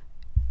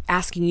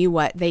asking you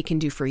what they can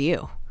do for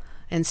you.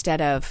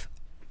 instead of,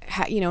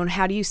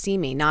 how do you see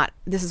me? Not,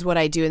 this is what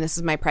I do, and this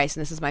is my price,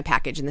 and this is my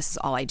package, and this is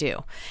all I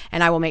do.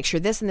 And I will make sure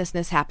this and this and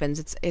this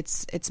happens.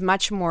 It's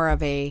much more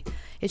of a,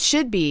 it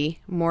should be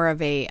more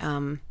of a,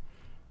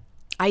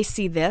 I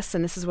see this,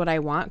 and this is what I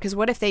want. Because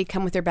what if they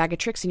come with their bag of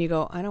tricks and you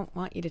go, I don't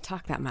want you to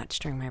talk that much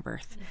during my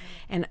birth.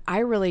 And I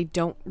really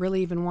don't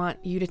really even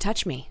want you to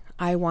touch me.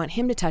 I want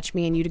him to touch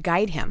me and you to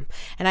guide him.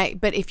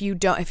 But if the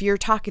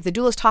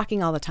doula's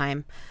talking all the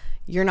time,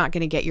 you're not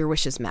going to get your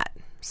wishes met.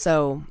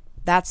 So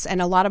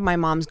and a lot of my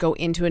moms go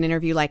into an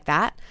interview like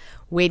that,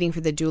 waiting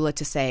for the doula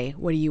to say,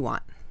 what do you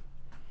want?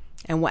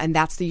 And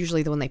that's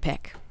usually the one they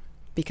pick,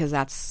 because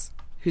that's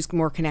who's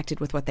more connected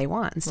with what they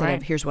want instead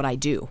of here's what I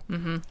do.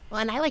 Mm-hmm. Well,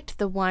 and I liked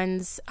the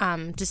ones,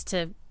 just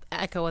to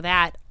echo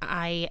that,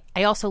 I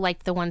also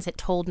liked the ones that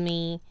told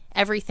me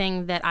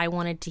everything that I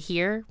wanted to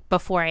hear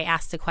before I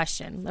asked the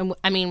question.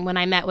 I mean, when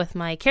I met with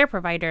my care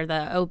provider,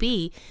 the OB,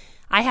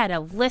 I had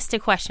a list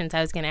of questions I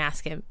was going to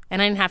ask him,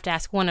 and I didn't have to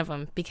ask one of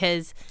them,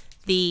 because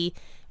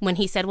when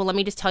he said, well, let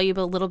me just tell you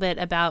a little bit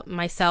about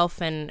myself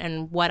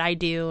and what I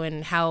do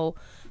and how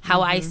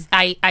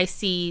I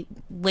see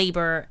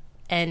labor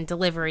and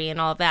delivery and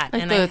all of that.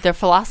 Like and their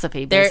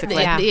philosophy,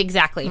 basically.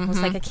 Exactly. I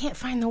was like, I can't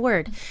find the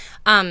word.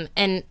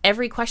 And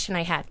every question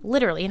I had,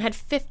 literally, and had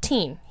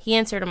 15, he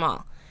answered them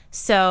all.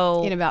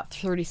 So in about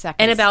 30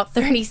 seconds.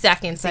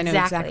 I know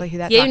exactly who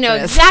that doctor is. You know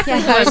exactly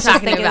who I'm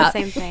talking about.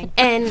 The same thing.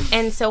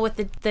 And so with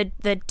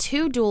the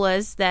two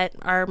doulas that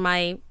are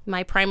my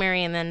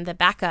primary and then the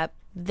backup,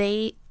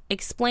 they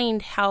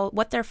explained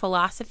what their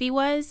philosophy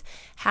was,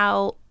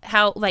 how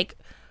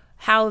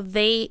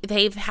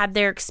they've had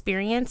their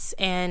experience,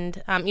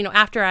 and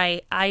after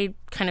I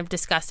kind of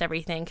discussed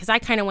everything, because I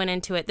kind of went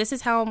into it. This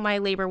is how my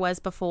labor was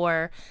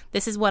before.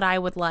 This is what I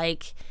would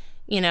like.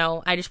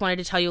 I just wanted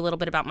to tell you a little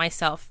bit about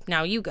myself.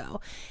 Now you go.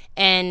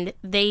 And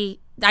I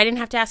didn't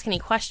have to ask any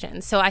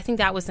questions. So I think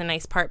that was the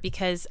nice part,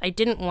 because I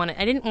didn't want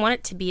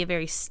it to be a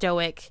very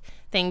stoic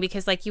thing,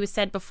 because like you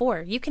said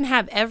before, you can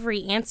have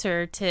every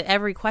answer to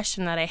every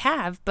question that I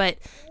have, but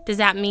does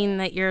that mean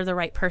that you're the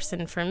right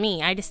person for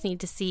me? I just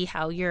need to see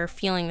how you're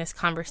feeling this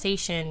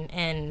conversation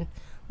and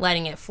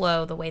letting it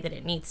flow the way that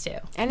it needs to.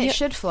 And it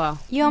should flow.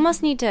 You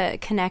almost need to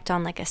connect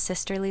on like a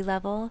sisterly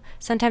level.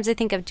 Sometimes I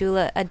think of a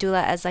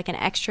doula as like an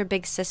extra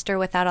big sister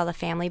without all the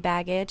family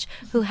baggage,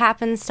 who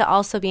happens to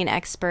also be an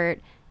expert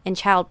in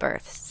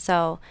childbirth.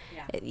 So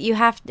you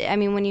have to,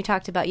 when you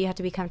talked about you have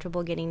to be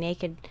comfortable getting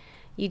naked,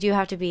 you do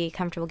have to be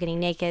comfortable getting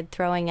naked,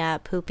 throwing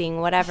up, pooping,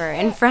 whatever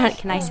in front.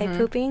 Can I say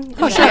pooping?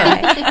 Oh,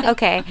 sure.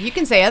 Okay. You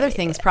can say other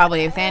things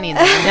probably with Annie in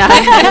there.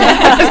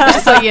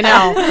 Just so you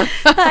know.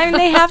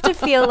 They have to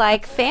feel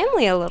like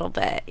family a little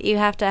bit. You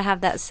have to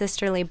have that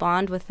sisterly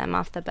bond with them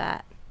off the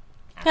bat.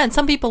 Yeah, and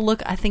some people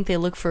look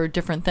for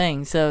different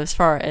things. So as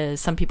far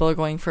as some people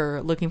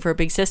are looking for a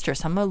big sister,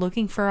 some are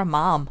looking for a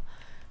mom,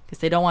 because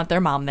they don't want their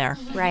mom there.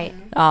 Right.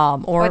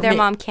 Or their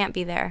mom can't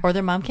be there. Or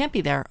their mom can't be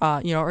there.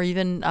 Or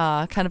even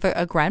kind of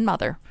a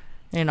grandmother.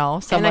 And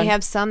I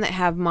have some that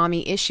have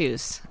mommy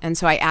issues. And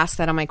so I asked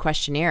that on my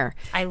questionnaire.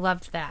 I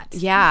loved that.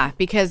 Yeah,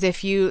 because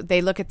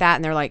they look at that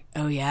and they're like,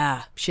 oh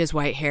yeah, she has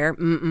white hair.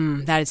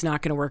 That is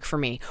not going to work for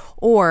me.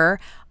 Or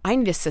I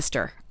need a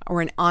sister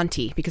or an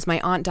auntie, because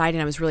my aunt died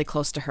and I was really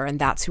close to her, and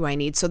that's who I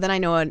need. So then I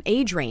know an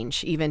age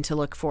range even to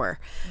look for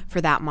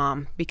that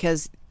mom,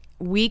 because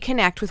we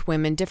connect with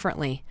women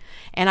differently.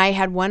 And I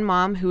had one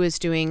mom who was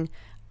doing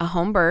a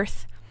home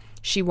birth.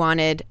 She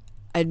wanted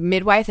a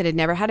midwife that had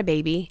never had a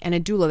baby and a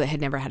doula that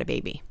had never had a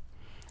baby.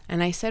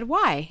 And I said,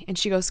 why? And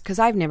she goes, because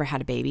I've never had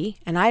a baby,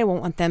 and I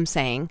won't want them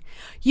saying,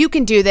 you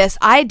can do this,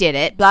 I did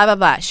it, blah, blah,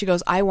 blah. She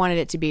goes, I wanted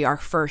it to be our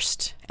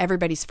first,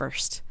 everybody's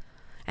first.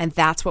 And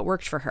that's what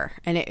worked for her.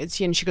 And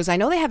she goes, I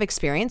know they have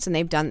experience and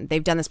they've done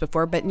this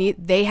before, but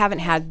they haven't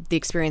had the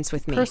experience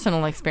with me.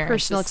 Personal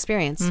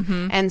experience.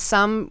 Mm-hmm. And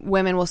some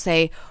women will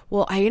say,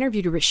 well, I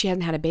interviewed her, but she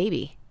hadn't had a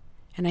baby.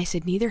 And I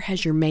said, neither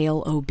has your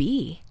male OB.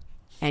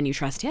 And you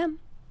trust him.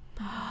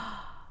 Oh,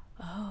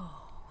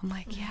 I'm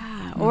like,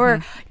 yeah. Mm-hmm.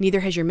 Or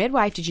neither has your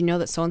midwife. Did you know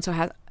that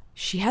so-and-so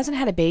she hasn't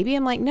had a baby?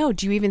 I'm like, no.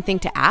 Do you even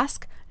think to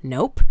ask?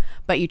 Nope.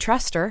 But you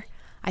trust her.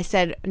 I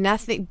said,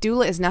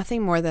 doula is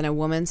nothing more than a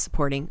woman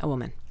supporting a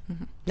woman.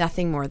 Mm-hmm.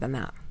 Nothing more than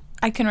that.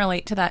 I can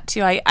relate to that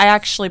too. I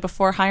actually,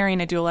 before hiring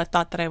a doula,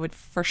 thought that I would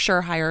for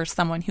sure hire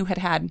someone who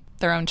had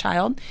their own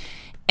child.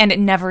 And it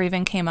never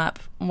even came up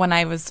when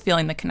I was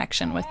feeling the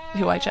connection with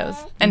who I chose.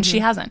 And she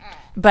hasn't.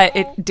 But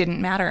it didn't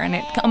matter. And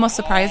it almost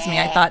surprised me.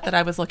 I thought that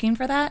I was looking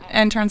for that.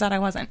 And turns out I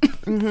wasn't.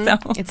 Mm-hmm. So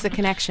it's the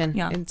connection.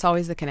 Yeah. It's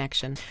always the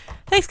connection.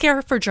 Thanks,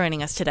 Kara, for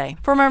joining us today.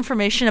 For more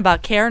information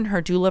about Kara and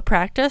her doula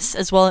practice,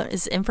 as well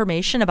as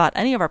information about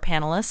any of our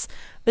panelists,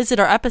 visit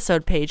our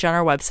episode page on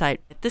our website.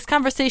 This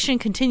conversation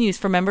continues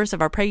for members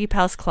of our Preggy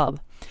Pals Club.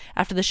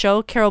 After the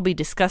show, Kara will be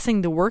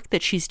discussing the work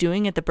that she's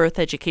doing at the Birth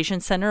Education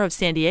Center of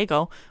San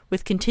Diego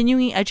with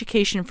continuing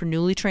education for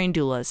newly trained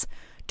doulas.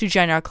 To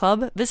join our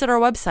club, visit our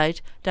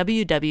website,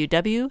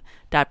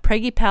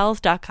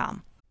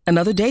 www.preggypals.com.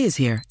 Another day is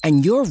here,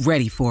 and you're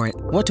ready for it.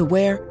 What to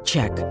wear?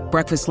 Check.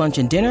 Breakfast, lunch,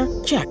 and dinner?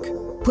 Check.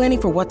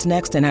 Planning for what's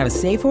next and how to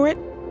save for it?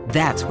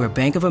 That's where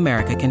Bank of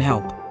America can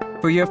help.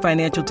 For your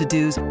financial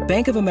to-dos,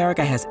 Bank of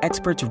America has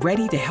experts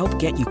ready to help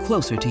get you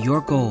closer to your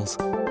goals.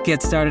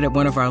 Get started at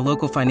one of our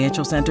local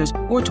financial centers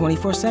or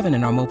 24/7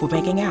 in our mobile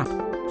banking app.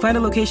 Find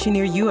a location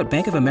near you at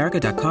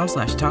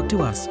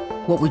bankofamerica.com/talktous.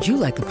 What would you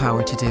like the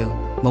power to do?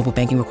 Mobile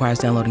banking requires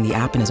downloading the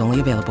app and is only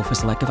available for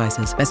select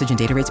devices. Message and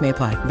data rates may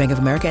apply. Bank of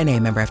America N.A.,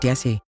 member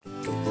FDIC.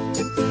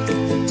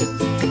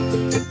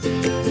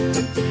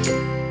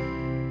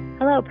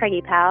 Hello,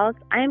 Preggy Pals.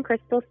 I am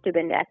Crystal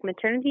Stubendek,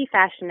 maternity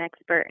fashion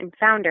expert and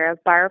founder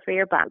of Borrow for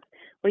Your Bump,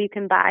 where you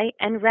can buy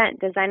and rent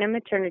designer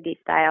maternity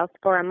styles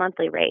for a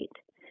monthly rate.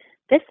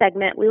 This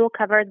segment, we will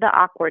cover the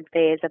awkward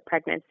phase of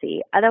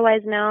pregnancy,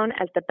 otherwise known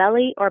as the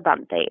belly or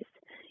bump phase.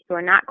 You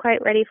are not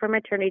quite ready for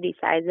maternity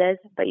sizes,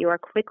 but you are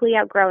quickly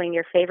outgrowing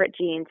your favorite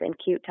jeans and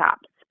cute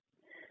tops.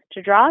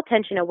 To draw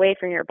attention away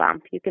from your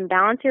bump, you can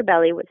balance your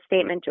belly with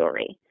statement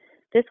jewelry.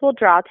 This will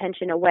draw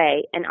attention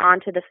away and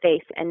onto the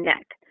face and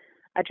neck.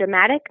 A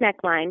dramatic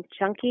neckline,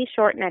 chunky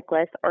short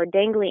necklace, or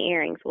dangly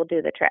earrings will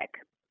do the trick.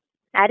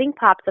 Adding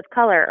pops of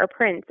color or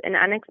prints in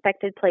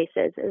unexpected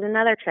places is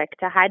another trick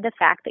to hide the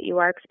fact that you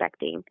are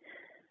expecting.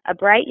 A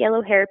bright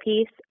yellow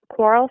hairpiece,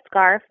 coral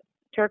scarf,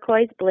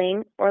 turquoise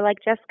bling, or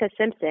like Jessica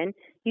Simpson,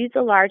 use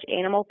a large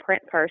animal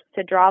print purse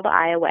to draw the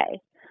eye away.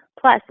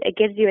 Plus, it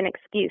gives you an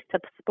excuse to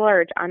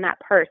splurge on that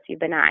purse you've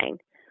been eyeing.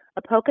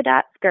 A polka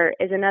dot skirt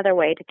is another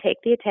way to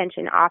take the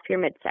attention off your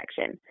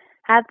midsection.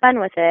 Have fun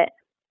with it,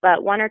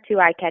 but 1 or 2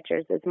 eye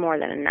catchers is more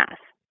than enough.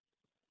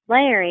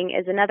 Layering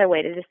is another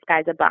way to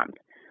disguise a bump.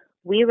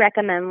 We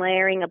recommend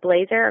layering a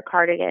blazer or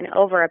cardigan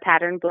over a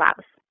patterned blouse,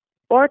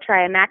 or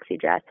try a maxi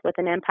dress with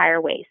an empire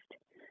waist.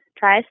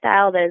 Try a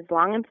style that is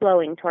long and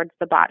flowing towards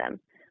the bottom.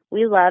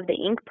 We love the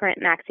ink print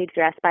maxi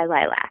dress by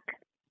Lilac.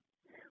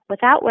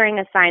 Without wearing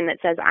a sign that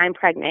says I'm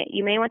pregnant,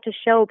 you may want to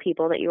show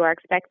people that you are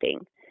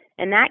expecting.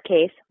 In that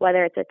case,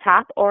 whether it's a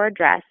top or a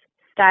dress,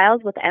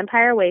 styles with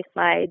empire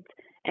waistlines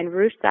and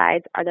ruched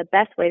sides are the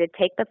best way to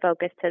take the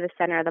focus to the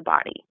center of the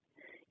body.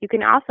 You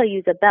can also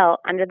use a belt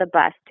under the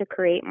bust to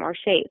create more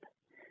shape.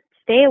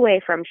 Stay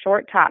away from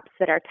short tops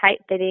that are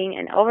tight-fitting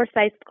and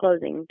oversized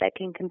clothing that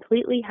can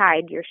completely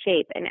hide your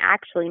shape and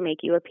actually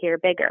make you appear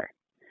bigger.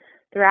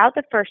 Throughout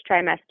the first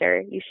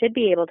trimester, you should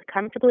be able to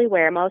comfortably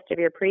wear most of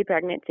your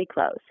pre-pregnancy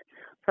clothes.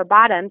 For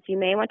bottoms, you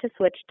may want to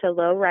switch to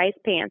low-rise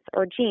pants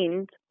or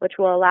jeans, which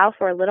will allow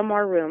for a little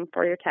more room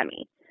for your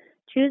tummy.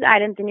 Choose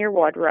items in your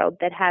wardrobe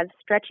that have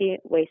stretchy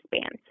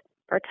waistbands.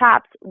 For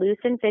tops, loose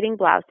and fitting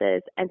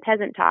blouses and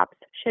peasant tops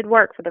should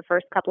work for the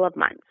first couple of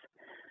months.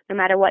 No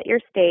matter what your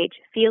stage,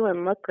 feel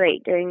and look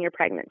great during your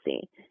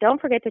pregnancy.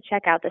 Don't forget to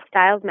check out the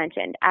styles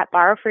mentioned at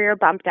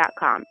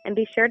borrowforyourbump.com and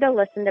be sure to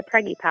listen to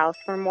Preggy Pals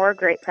for more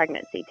great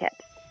pregnancy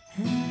tips.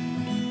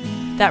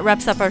 That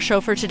wraps up our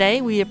show for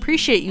today. We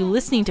appreciate you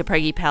listening to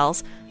Preggy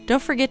Pals.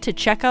 Don't forget to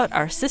check out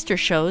our sister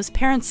shows,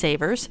 Parent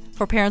Savers,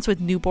 for parents with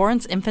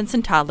newborns, infants,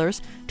 and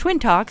toddlers, Twin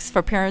Talks,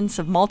 for parents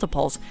of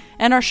multiples,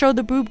 and our show,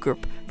 The Boob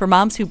Group, for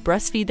moms who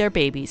breastfeed their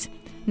babies.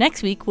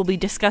 Next week, we'll be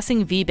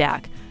discussing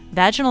VBAC,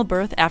 vaginal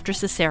birth after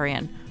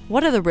cesarean.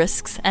 What are the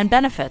risks and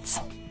benefits?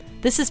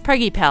 This is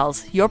Preggy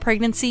Pals, your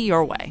pregnancy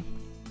your way.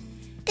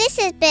 This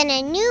has been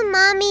a New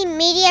Mommy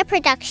Media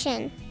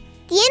production.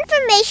 The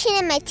information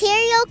and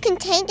material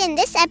contained in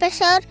this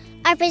episode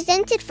are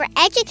presented for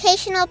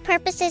educational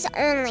purposes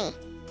only.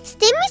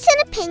 Statements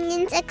and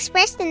opinions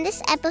expressed in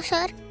this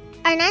episode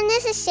are not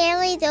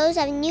necessarily those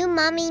of New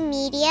Mommy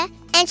Media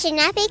and should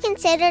not be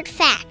considered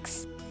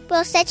facts.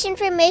 While such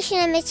information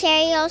and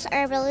materials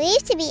are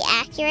believed to be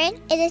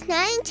accurate, it is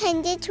not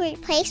intended to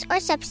replace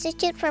or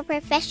substitute for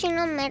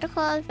professional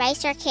medical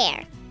advice or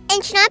care,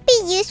 and should not be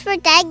used for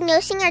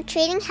diagnosing or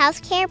treating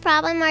healthcare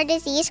problem or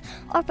disease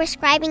or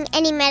prescribing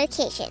any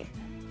medication.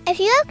 If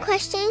you have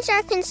questions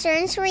or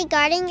concerns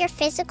regarding your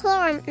physical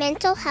or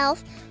mental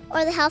health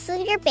or the health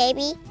of your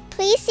baby,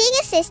 please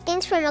seek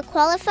assistance from a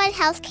qualified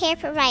healthcare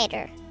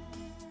provider.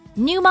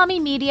 New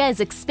Mommy Media is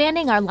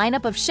expanding our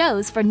lineup of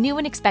shows for new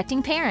and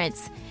expecting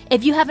parents.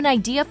 If you have an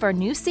idea for a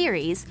new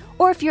series,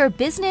 or if you're a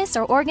business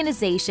or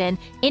organization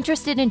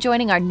interested in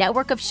joining our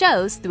network of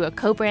shows through a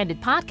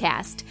co-branded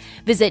podcast,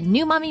 visit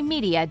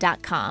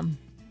newmommymedia.com.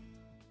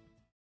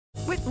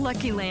 With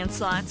Lucky Land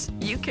Slots,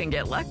 you can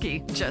get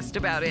lucky just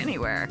about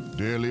anywhere.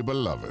 Dearly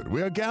beloved,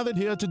 we are gathered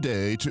here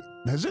today to...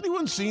 Has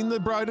anyone seen the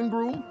bride and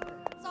groom?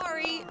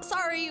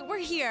 Sorry, we're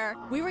here.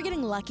 We were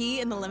getting lucky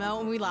in the limo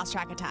and we lost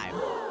track of time.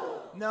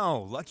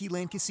 No, Lucky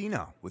Land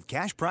Casino, with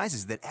cash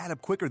prizes that add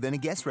up quicker than a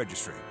guest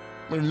registry.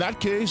 In that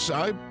case,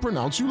 I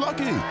pronounce you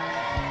lucky.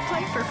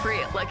 Play for free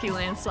at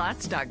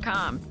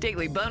LuckyLandSlots.com.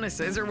 Daily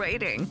bonuses are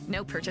waiting.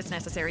 No purchase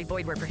necessary.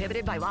 Void where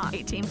prohibited by law.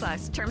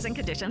 18+. Terms and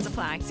conditions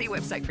apply. See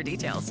website for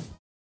details.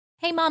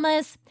 Hey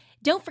mamas,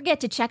 don't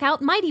forget to check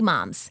out Mighty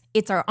Moms.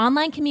 It's our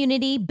online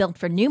community built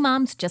for new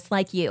moms just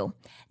like you.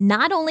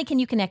 Not only can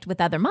you connect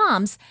with other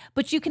moms,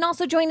 but you can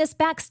also join us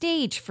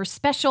backstage for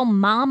special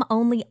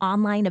mom-only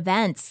online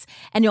events.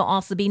 And you'll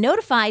also be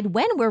notified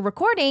when we're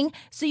recording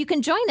so you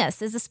can join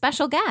us as a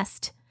special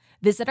guest.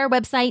 Visit our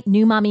website,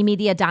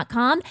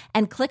 newmommymedia.com,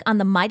 and click on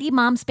the Mighty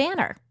Moms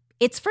banner.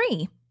 It's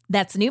free.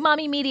 That's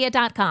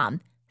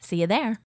newmommymedia.com. See you there.